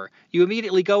flower, you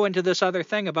immediately go into this other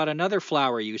thing about another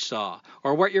flower you saw,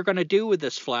 or what you're going to do with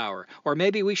this flower, or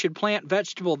maybe we should plant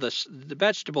the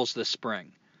vegetables this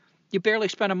spring. You barely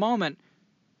spend a moment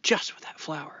just with that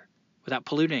flower without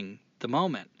polluting the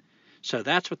moment. So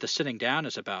that's what the sitting down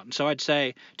is about. And so I'd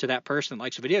say to that person that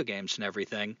likes video games and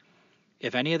everything,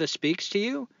 if any of this speaks to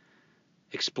you,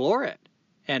 explore it.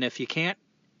 And if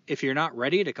you're not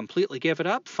ready to completely give it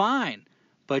up, fine.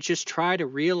 But just try to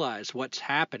realize what's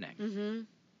happening.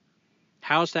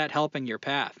 How's that helping your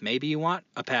path? Maybe you want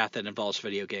a path that involves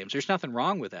video games. There's nothing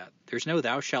wrong with that. There's no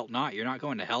thou shalt not. You're not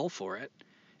going to hell for it.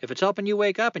 If it's helping you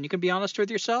wake up and you can be honest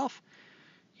with yourself,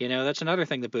 that's another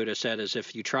thing the Buddha said is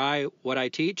if you try what I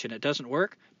teach and it doesn't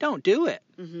work, don't do it.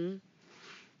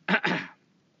 But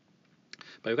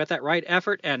we've got that right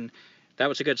effort, and that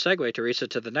was a good segue, Teresa,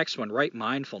 to the next one, right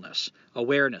mindfulness,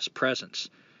 awareness, presence.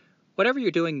 Whatever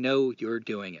you're doing, know you're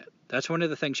doing it. That's one of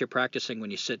the things you're practicing when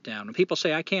you sit down. When people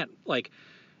say, I can't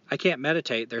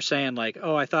meditate, they're saying like,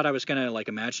 oh, I thought I was going to like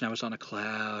imagine I was on a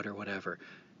cloud or whatever.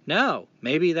 No,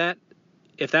 maybe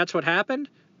if that's what happened,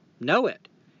 know it.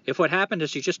 If what happened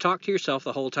is you just talked to yourself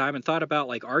the whole time and thought about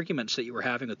like arguments that you were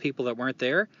having with people that weren't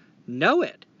there, know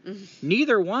it.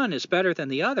 Neither one is better than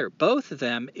the other. Both of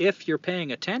them, if you're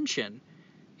paying attention,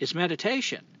 is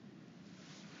meditation.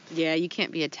 Yeah, you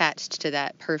can't be attached to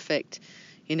that perfect,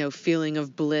 feeling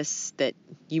of bliss that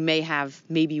you may have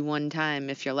maybe one time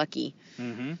if you're lucky.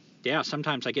 Yeah,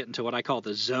 sometimes I get into what I call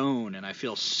the zone, and I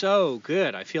feel so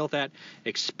good. I feel that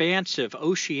expansive,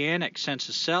 oceanic sense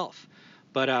of self.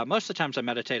 But most of the times I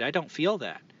meditate, I don't feel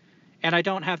that. And I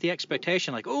don't have the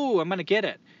expectation like, oh, I'm going to get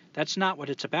it. That's not what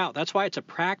it's about. That's why it's a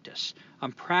practice.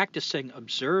 I'm practicing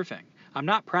observing. I'm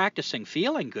not practicing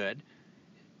feeling good.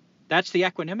 That's the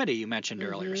equanimity you mentioned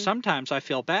earlier. Sometimes I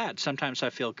feel bad. Sometimes I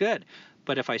feel good.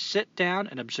 But if I sit down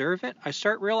and observe it, I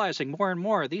start realizing more and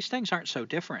more these things aren't so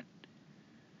different.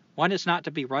 One is not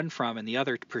to be run from and the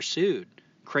other pursued,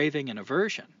 craving and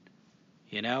aversion.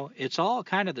 It's all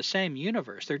kind of the same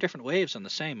universe. They're different waves on the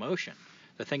same ocean.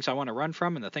 The things I want to run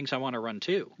from and the things I want to run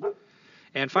to.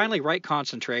 And finally, right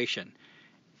concentration.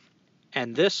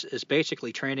 And this is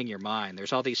basically training your mind.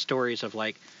 There's all these stories of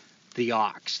like the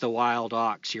ox, the wild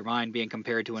ox, your mind being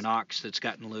compared to an ox that's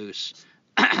gotten loose.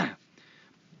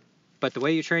 But the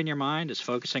way you train your mind is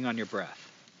focusing on your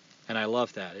breath. And I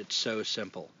love that. It's so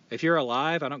simple. If you're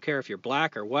alive, I don't care if you're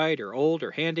black or white or old or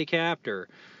handicapped or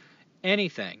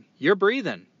anything, you're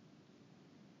breathing.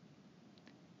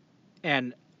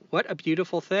 And what a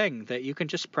beautiful thing that you can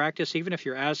just practice even if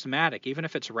you're asthmatic, even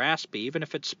if it's raspy, even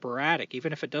if it's sporadic,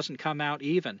 even if it doesn't come out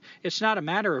even. It's not a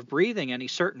matter of breathing any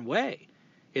certain way.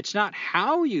 It's not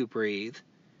how you breathe.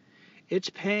 It's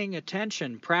paying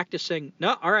attention, practicing.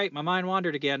 No, all right, my mind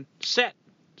wandered again. Sit.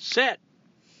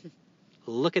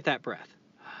 Look at that breath.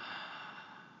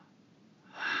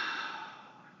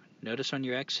 Notice when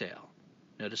you exhale.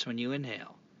 Notice when you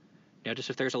inhale. Notice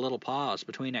if there's a little pause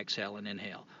between exhale and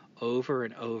inhale. Over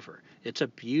and over. It's a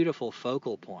beautiful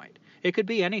focal point. It could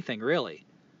be anything, really.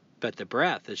 But the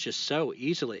breath is just so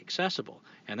easily accessible.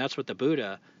 And that's what the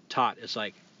Buddha taught, is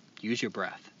like, use your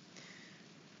breath.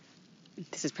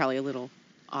 This is probably a little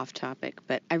off topic,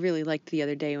 but I really liked the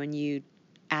other day when you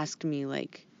asked me,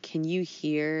 like, can you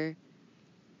hear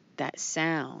that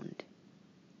sound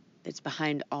that's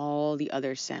behind all the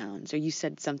other sounds? Or you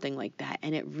said something like that,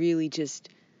 and it really just...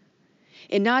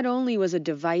 It not only was a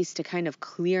device to kind of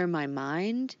clear my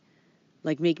mind,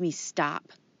 like make me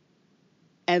stop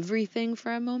everything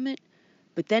for a moment,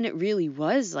 but then it really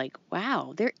was like,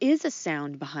 wow, there is a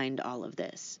sound behind all of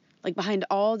this. Like behind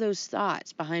all those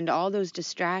thoughts, behind all those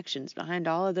distractions, behind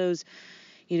all of those,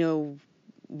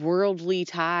 worldly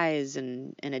ties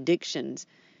and addictions.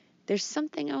 There's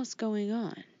something else going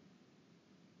on.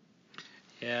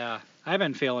 Yeah, I've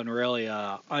been feeling really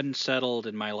unsettled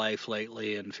in my life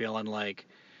lately, and feeling like,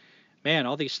 man,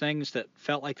 all these things that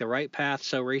felt like the right path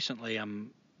so recently,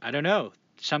 I don't know,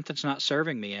 something's not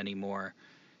serving me anymore.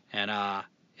 And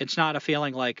it's not a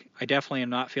feeling like, I definitely am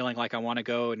not feeling like I want to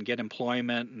go and get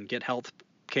employment and get health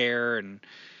care and,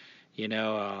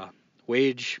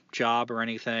 wage job or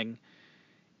anything.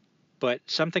 But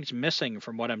something's missing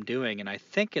from what I'm doing, and I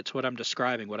think it's what I'm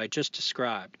describing, what I just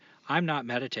described. I'm not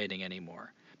meditating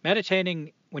anymore.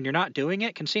 Meditating, when you're not doing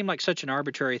it, can seem like such an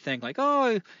arbitrary thing, like,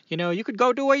 oh, you could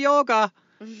go do a yoga,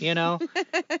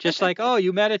 just like, oh,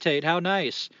 you meditate, how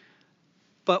nice.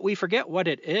 But we forget what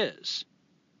it is,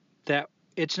 that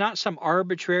it's not some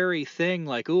arbitrary thing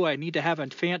like, oh, I need to have a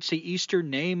fancy Eastern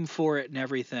name for it and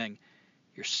everything.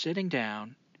 You're sitting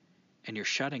down and you're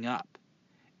shutting up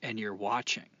and you're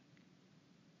watching.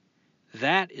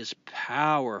 That is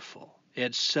powerful.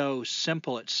 It's so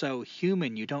simple. It's so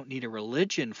human. You don't need a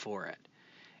religion for it.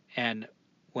 And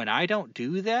when I don't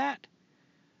do that,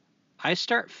 I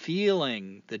start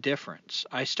feeling the difference.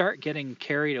 I start getting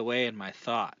carried away in my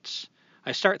thoughts.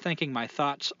 I start thinking my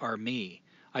thoughts are me.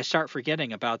 I start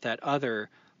forgetting about that other,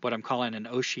 what I'm calling an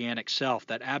oceanic self,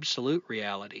 that absolute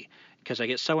reality, because I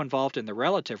get so involved in the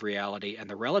relative reality. And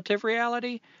the relative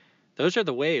reality, those are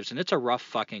the waves, and it's a rough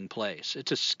fucking place.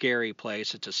 It's a scary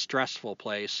place. It's a stressful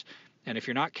place. And if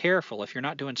you're not careful, if you're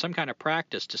not doing some kind of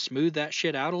practice to smooth that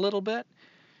shit out a little bit,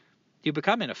 you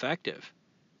become ineffective.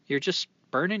 You're just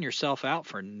burning yourself out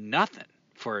for nothing.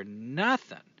 For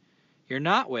nothing. You're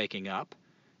not waking up.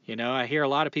 I hear a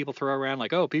lot of people throw around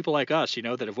like, oh, people like us,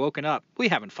 that have woken up. We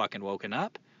haven't fucking woken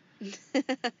up.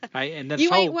 And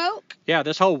you ain't woke? Yeah,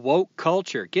 this whole woke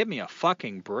culture. Give me a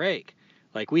fucking break.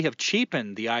 Like, we have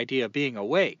cheapened the idea of being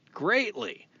awake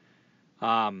greatly.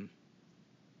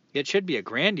 It should be a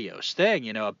grandiose thing,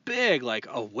 a big, like,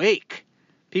 awake.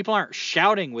 People aren't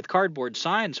shouting with cardboard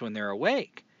signs when they're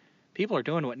awake. People are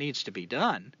doing what needs to be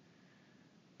done.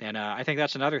 And I think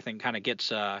that's another thing kind of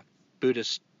gets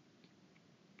Buddhism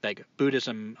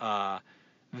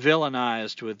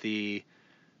villainized with the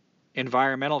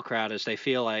environmental crowd, as they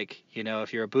feel like,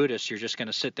 if you're a Buddhist, you're just going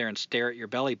to sit there and stare at your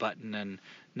belly button and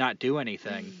not do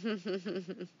anything.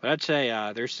 But I'd say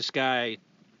there's this guy,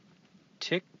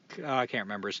 I can't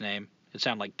remember his name. It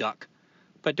sounded like Duck.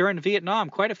 But during Vietnam,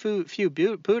 quite a few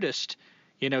Buddhists,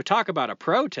 talk about a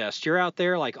protest. You're out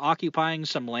there like occupying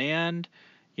some land.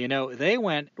 They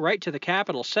went right to the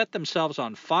Capitol, set themselves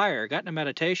on fire, got in a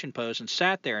meditation pose, and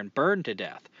sat there and burned to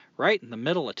death right in the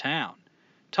middle of town.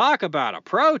 Talk about a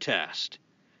protest.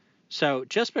 So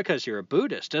just because you're a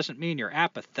Buddhist doesn't mean you're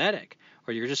apathetic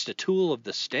or you're just a tool of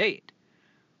the state.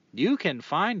 You can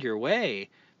find your way,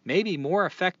 maybe more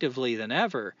effectively than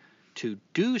ever, to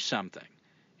do something.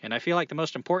 And I feel like the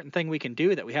most important thing we can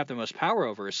do, that we have the most power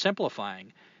over, is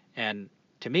simplifying. And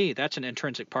to me, that's an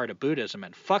intrinsic part of Buddhism.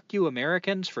 And fuck you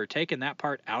Americans for taking that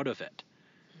part out of it.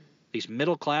 These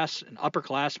middle class and upper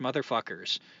class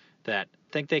motherfuckers that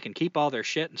think they can keep all their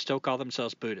shit and still call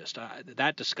themselves Buddhist.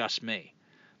 That disgusts me.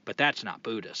 But that's not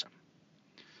Buddhism.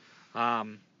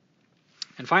 And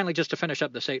finally, just to finish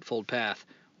up this Eightfold Path,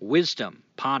 wisdom,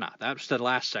 Pana. That was the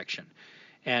last section.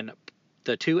 And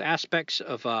the two aspects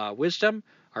of wisdom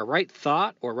are right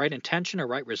thought or right intention or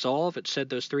right resolve. It's said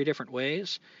those three different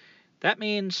ways. That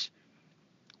means,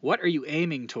 what are you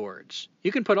aiming towards?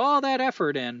 You can put all that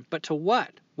effort in, but to what?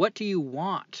 What do you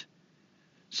want?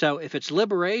 So if it's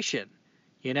liberation,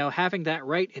 having that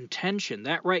right intention,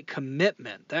 that right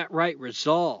commitment, that right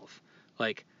resolve,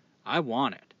 like, I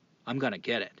want it. I'm going to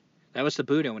get it. That was the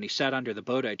Buddha when he sat under the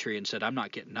Bodhi tree and said, I'm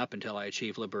not getting up until I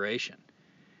achieve liberation.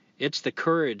 It's the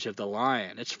courage of the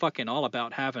lion. It's fucking all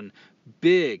about having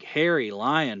big, hairy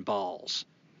lion balls.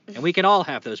 And we can all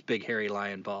have those big, hairy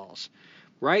lion balls.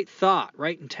 Right thought,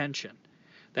 right intention.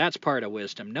 That's part of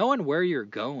wisdom. Knowing where you're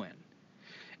going.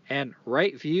 And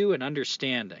right view and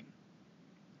understanding.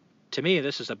 To me,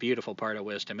 this is a beautiful part of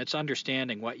wisdom. It's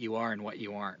understanding what you are and what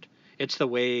you aren't. It's the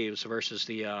waves versus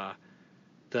the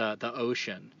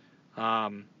ocean.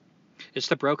 It's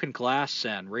the broken glass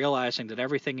sin, realizing that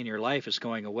everything in your life is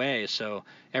going away. So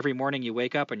every morning you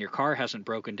wake up and your car hasn't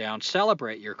broken down,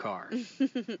 celebrate your car.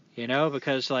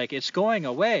 Because like, it's going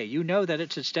away. That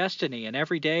it's its destiny. And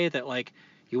every day that like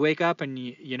you wake up and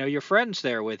your friend's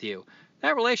there with you,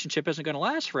 that relationship isn't going to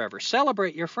last forever.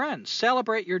 Celebrate your friends.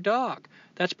 Celebrate your dog.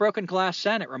 That's broken glass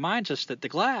sin. It reminds us that the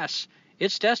glass,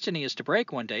 its destiny is to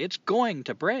break one day. It's going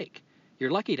to break. You're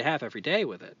lucky to have every day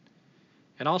with it.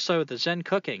 And also the Zen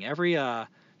cooking.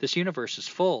 This universe is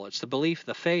full. It's the belief,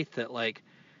 the faith that like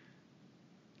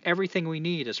everything we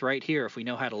need is right here if we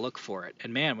know how to look for it.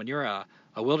 And man, when you're a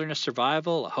wilderness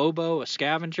survival, a hobo, a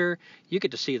scavenger, you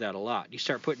get to see that a lot. You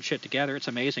start putting shit together. It's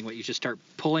amazing what you just start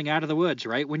pulling out of the woods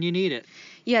right when you need it.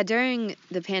 Yeah, during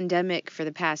the pandemic for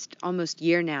the past almost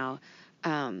year now,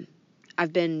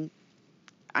 I've been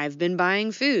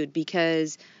buying food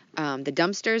because the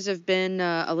dumpsters have been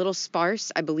a little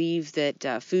sparse. I believe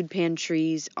that food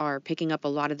pantries are picking up a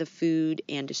lot of the food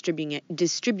and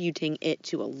distributing it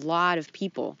to a lot of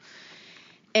people.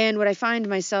 And what I find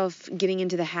myself getting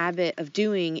into the habit of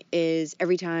doing is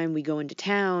every time we go into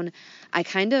town, I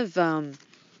kind of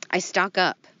I stock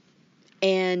up.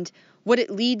 And what it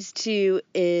leads to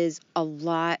is a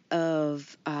lot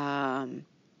of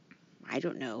I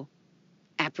don't know,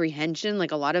 apprehension,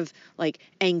 like a lot of like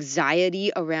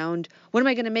anxiety around what am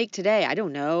I going to make today? I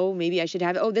don't know. Maybe I should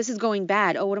have, oh, this is going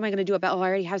bad. Oh, what am I going to do about, oh, I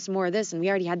already have some more of this and we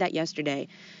already had that yesterday.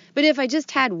 But if I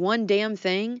just had one damn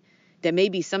thing that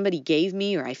maybe somebody gave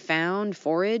me or I found,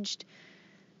 foraged,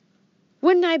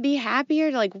 wouldn't I be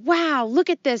happier? Like, wow, look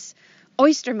at this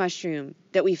oyster mushroom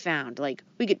that we found. Like,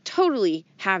 we could totally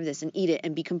have this and eat it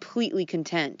and be completely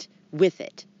content with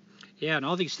it. Yeah, and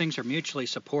all these things are mutually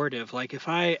supportive. Like if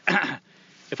I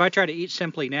if I try to eat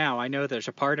simply now, I know there's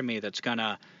a part of me that's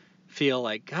gonna feel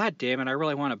like, God damn it, I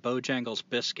really want a Bojangles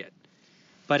biscuit.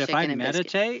 But if I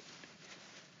meditate,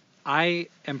 I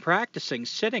am practicing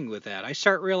sitting with that. I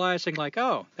start realizing like,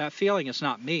 oh, that feeling is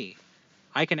not me.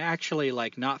 I can actually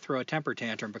like not throw a temper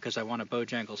tantrum because I want a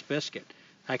Bojangles biscuit.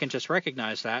 I can just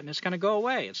recognize that and it's going to go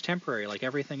away. It's temporary like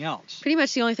everything else. Pretty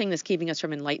much the only thing that's keeping us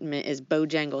from enlightenment is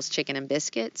Bojangles chicken and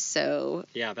biscuits, so...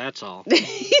 Yeah, that's all.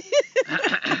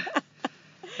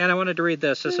 And I wanted to read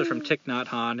this. This is from Thich Nhat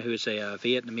Hanh, who's a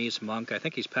Vietnamese monk. I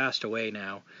think he's passed away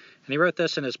now. And he wrote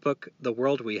this in his book, The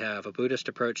World We Have, A Buddhist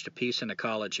Approach to Peace and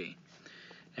Ecology.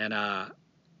 And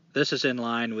this is in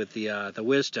line with the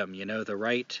wisdom, the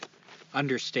right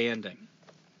understanding.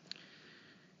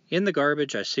 In the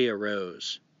garbage I see a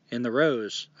rose. In the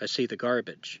rose I see the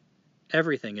garbage.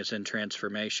 Everything is in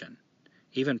transformation.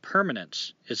 Even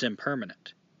permanence is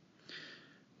impermanent.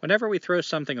 Whenever we throw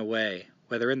something away,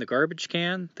 whether in the garbage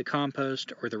can, the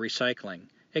compost, or the recycling,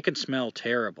 it can smell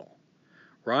terrible.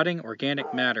 Rotting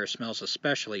organic matter smells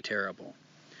especially terrible.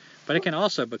 But it can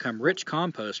also become rich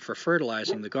compost for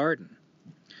fertilizing the garden.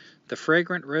 The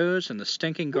fragrant rose and the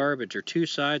stinking garbage are two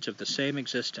sides of the same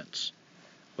existence.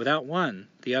 Without one,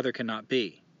 the other cannot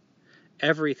be.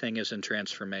 Everything is in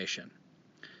transformation.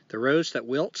 The rose that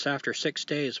wilts after 6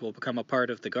 days will become a part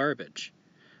of the garbage.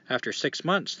 After 6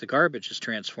 months, the garbage is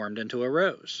transformed into a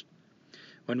rose.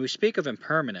 When we speak of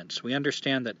impermanence, we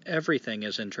understand that everything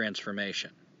is in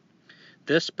transformation.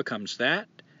 This becomes that,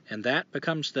 and that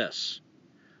becomes this.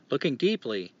 Looking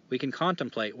deeply, we can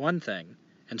contemplate one thing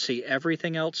and see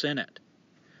everything else in it.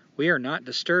 We are not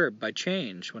disturbed by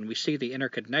change when we see the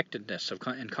interconnectedness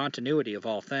and continuity of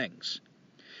all things.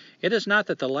 It is not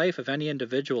that the life of any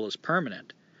individual is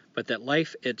permanent, but that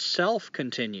life itself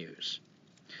continues.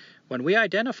 When we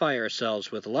identify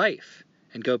ourselves with life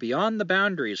and go beyond the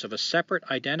boundaries of a separate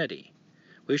identity,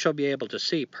 we shall be able to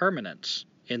see permanence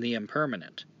in the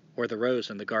impermanent, or the rose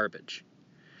in the garbage.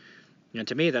 And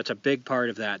to me, that's a big part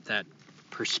of that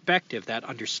perspective, that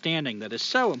understanding that is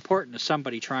so important to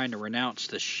somebody trying to renounce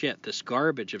this shit, this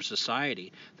garbage of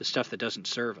society, the stuff that doesn't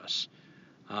serve us.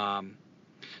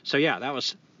 So yeah, that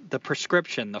was the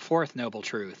prescription, the fourth noble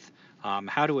truth.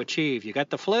 How to achieve. You got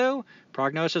the flu,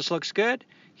 prognosis looks good,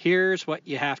 here's what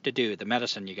you have to do, the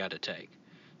medicine you got to take.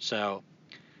 So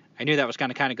I knew that was going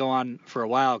to kind of go on for a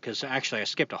while because actually I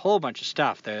skipped a whole bunch of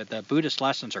stuff. The Buddhist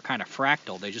lessons are kind of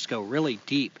fractal. They just go really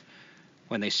deep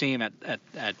when they seem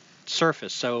at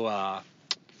surface so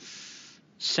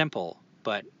simple.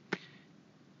 But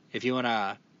if you want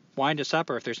to wind us up,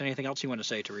 or if there's anything else you want to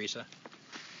say, Teresa.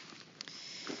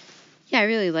 Yeah, I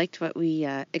really liked what we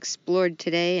explored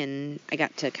today, and I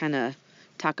got to kind of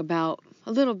talk about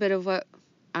a little bit of what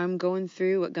I'm going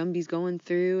through, what Gumby's going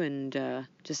through, and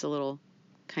just a little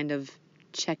kind of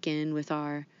check-in with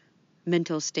our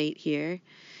mental state here.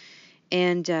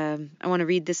 And I want to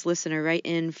read this listener right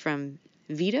in from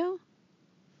Vito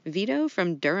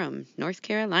from Durham, North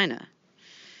Carolina,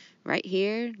 right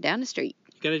here down the street.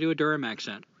 You got to do a Durham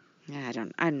accent.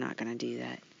 I'm not going to do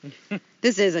that.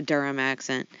 This is a Durham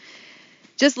accent.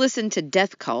 Just listened to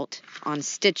Death Cult on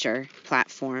Stitcher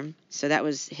platform. So that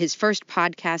was his first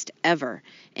podcast ever,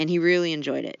 and he really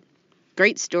enjoyed it.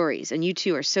 Great stories, and you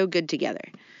two are so good together.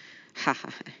 Ha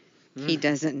ha. He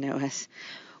doesn't know us.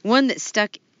 One that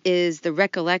stuck is the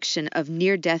recollection of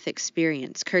near-death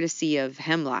experience, courtesy of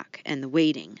Hemlock and The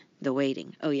Waiting.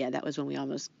 Oh yeah, that was when we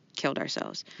almost killed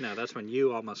ourselves. No, that's when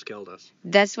you almost killed us.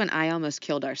 That's when I almost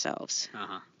killed ourselves.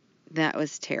 Uh-huh. That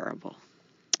was terrible.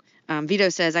 Vito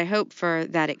says, I hope for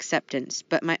that acceptance,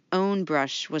 but my own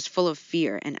brush was full of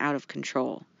fear and out of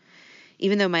control.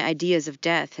 Even though my ideas of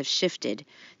death have shifted,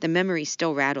 the memory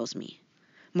still rattles me.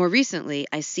 More recently,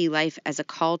 I see life as a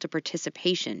call to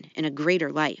participation in a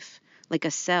greater life, like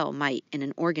a cell might in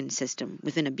an organ system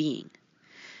within a being.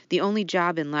 The only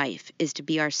job in life is to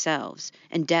be ourselves,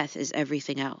 and death is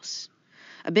everything else.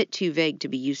 A bit too vague to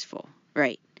be useful,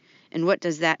 right? And what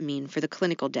does that mean for the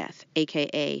clinical death,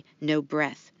 aka no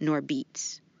breath nor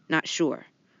beats? Not sure.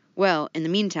 Well, in the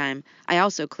meantime, I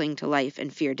also cling to life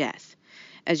and fear death.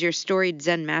 As your storied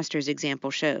Zen master's example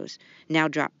shows, now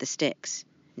drop the sticks,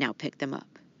 now pick them up.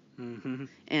 Mm-hmm.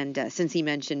 And since he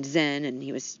mentioned Zen and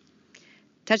he was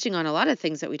touching on a lot of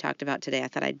things that we talked about today, I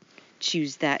thought I'd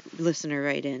choose that listener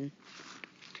right in.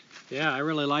 Yeah, I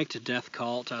really liked Death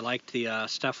Cult. I liked the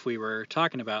stuff we were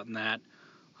talking about in that.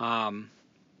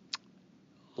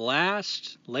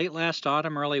 Late last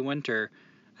autumn, early winter,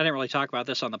 I didn't really talk about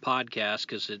this on the podcast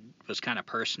because it was kind of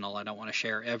personal. I don't want to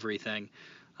share everything.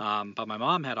 But my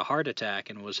mom had a heart attack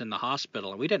and was in the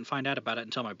hospital, and we didn't find out about it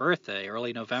until my birthday,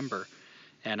 early November.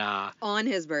 And on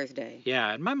his birthday.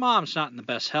 Yeah, and my mom's not in the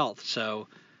best health, so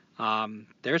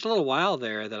there's a little while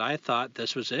there that I thought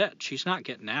this was it. She's not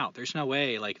getting out. There's no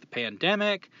way. Like the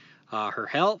pandemic, her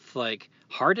health, like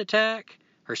heart attack,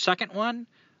 her second one.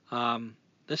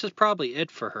 This is probably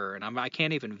it for her, and I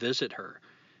can't even visit her.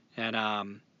 And I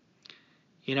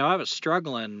was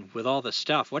struggling with all this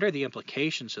stuff. What are the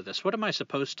implications of this? What am I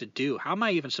supposed to do? How am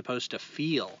I even supposed to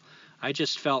feel? I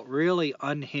just felt really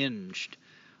unhinged.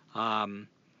 And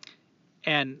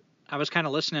I was kind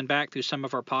of listening back through some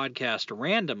of our podcasts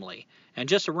randomly, and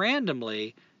just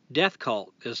randomly, Death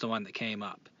Cult is the one that came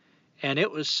up. And it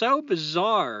was so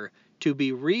bizarre to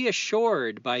be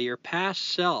reassured by your past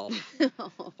self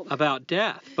about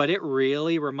death. But it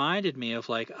really reminded me of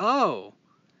like, oh,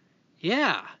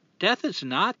 yeah, death is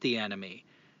not the enemy.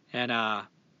 And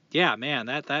yeah, man,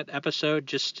 that episode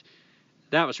just,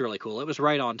 that was really cool. It was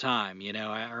right on time.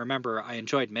 I remember I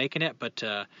enjoyed making it, but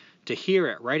to hear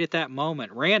it right at that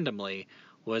moment randomly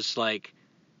was like,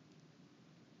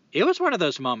 it was one of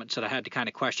those moments that I had to kind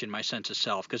of question my sense of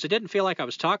self, because it didn't feel like I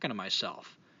was talking to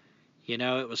myself.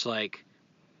 It was like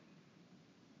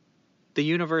the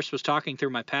universe was talking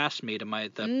through my past me to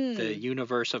the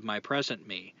universe of my present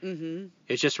me. Mm-hmm.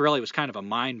 It just really was kind of a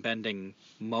mind-bending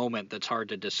moment that's hard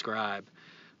to describe.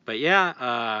 But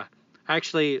yeah,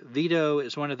 actually, Vito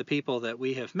is one of the people that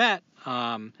we have met.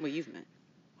 Well, you've met.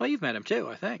 Well, you've met him too,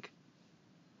 I think.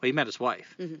 Well, you met his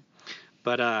wife. Mm-hmm.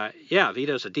 But yeah,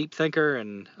 Vito's a deep thinker,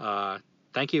 and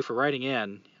thank you for writing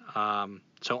in.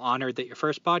 So honored that your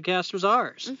first podcast was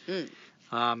ours.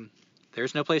 Mm-hmm.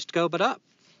 There's no place to go but up.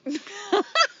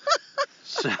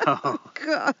 So,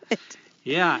 God.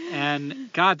 Yeah,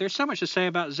 and God, there's so much to say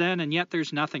about Zen, and yet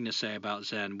there's nothing to say about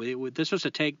Zen. This was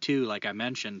a take two, like I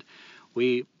mentioned.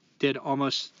 We did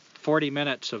almost 40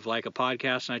 minutes of like a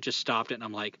podcast, and I just stopped it, and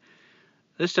I'm like,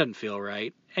 this doesn't feel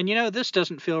right. And this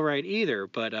doesn't feel right either,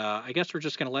 but I guess we're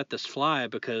just going to let this fly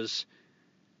because,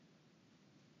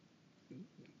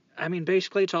 I mean,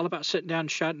 basically it's all about sitting down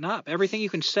and shutting up. Everything you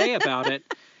can say about it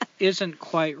isn't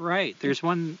quite right. There's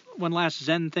one last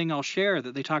Zen thing I'll share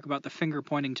that they talk about the finger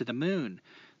pointing to the moon,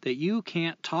 that you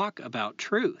can't talk about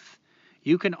truth.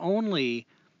 You can only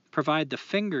provide the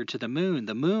finger to the moon.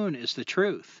 The moon is the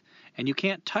truth. And you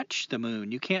can't touch the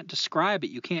moon. You can't describe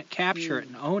it. You can't capture it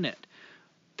and own it.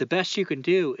 The best you can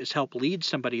do is help lead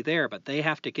somebody there, but they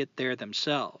have to get there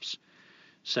themselves.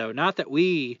 So not that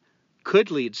we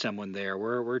could lead someone there.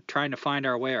 We're trying to find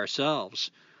our way ourselves.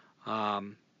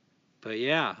 But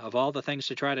yeah, of all the things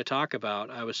to try to talk about,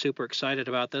 I was super excited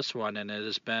about this one, and it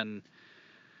has been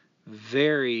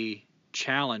very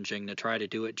challenging to try to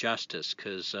do it justice,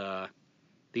 because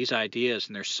these ideas,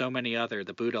 and there's so many other,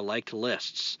 the Buddha liked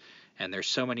lists, and there's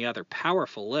so many other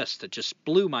powerful lists that just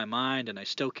blew my mind, and I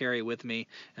still carry with me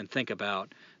and think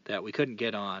about, that we couldn't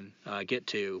get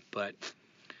to, but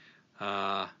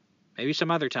maybe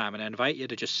some other time, and I invite you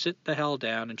to just sit the hell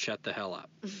down and shut the hell up.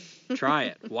 Try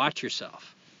it. Watch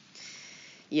yourself.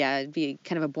 Yeah, it'd be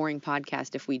kind of a boring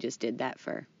podcast if we just did that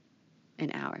for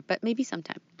an hour, but maybe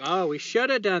sometime. Oh, we should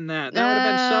have done that. That would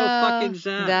have been so fucking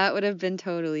zen. That would have been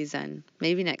totally zen.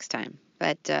 Maybe next time.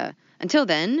 But until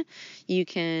then, you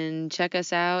can check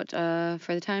us out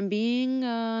for the time being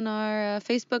on our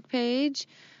Facebook page.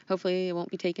 Hopefully it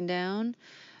won't be taken down.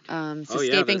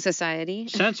 Escaping Society.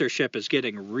 Censorship is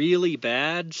getting really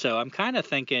bad, so I'm kind of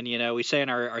thinking, we say in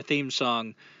our theme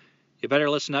song, you better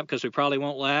listen up because we probably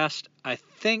won't last. I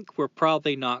think we're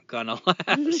probably not going to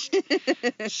last.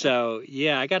 So,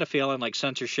 yeah, I got a feeling like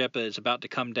censorship is about to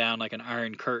come down like an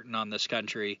iron curtain on this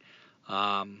country.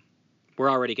 We're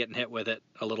already getting hit with it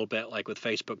a little bit, like with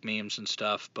Facebook memes and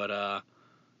stuff. But,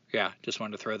 yeah, just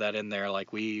wanted to throw that in there.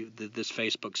 Like this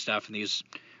Facebook stuff and these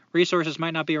resources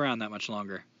might not be around that much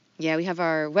longer. Yeah, we have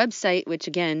our website, which,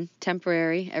 again,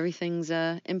 temporary. Everything's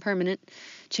impermanent,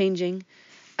 changing.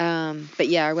 But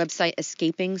yeah, our website,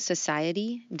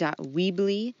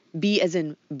 escapingsociety.weebly, B as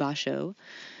in Basho,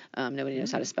 nobody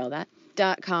knows how to spell that,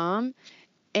 .com.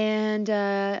 And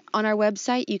on our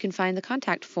website, you can find the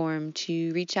contact form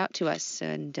to reach out to us,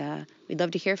 and we'd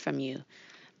love to hear from you.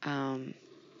 You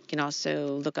can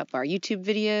also look up our YouTube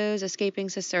videos,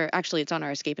 or actually it's on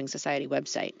our Escaping Society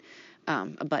website,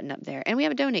 a button up there. And we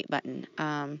have a donate button.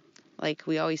 Like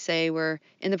we always say, we're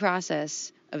in the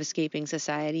process of escaping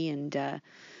society, and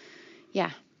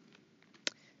yeah.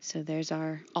 So there's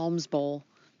our alms bowl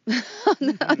on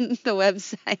the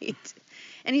website.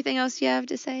 Anything else you have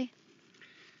to say?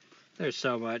 There's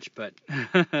so much, but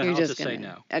You're I'll just say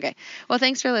no. Okay. Well,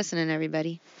 thanks for listening,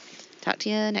 everybody. Talk to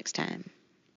you next time.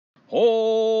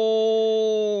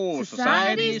 Oh,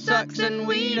 society sucks and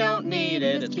we don't need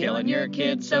it. It's killing your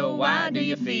kids, so why do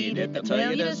you feed it? They'll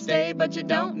tell you to stay, but you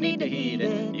don't need to heed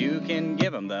it. You can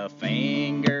give them the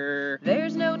finger.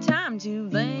 There's no time to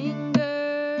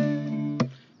linger.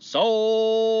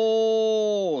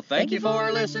 So, thank you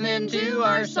for listening to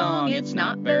our song. It's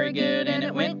not very good and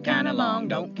it went kinda long.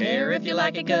 Don't care if you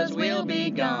like it, 'cause we'll be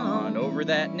gone over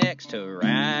that next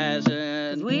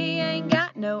horizon. 'Cause we ain't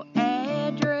got no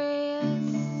address.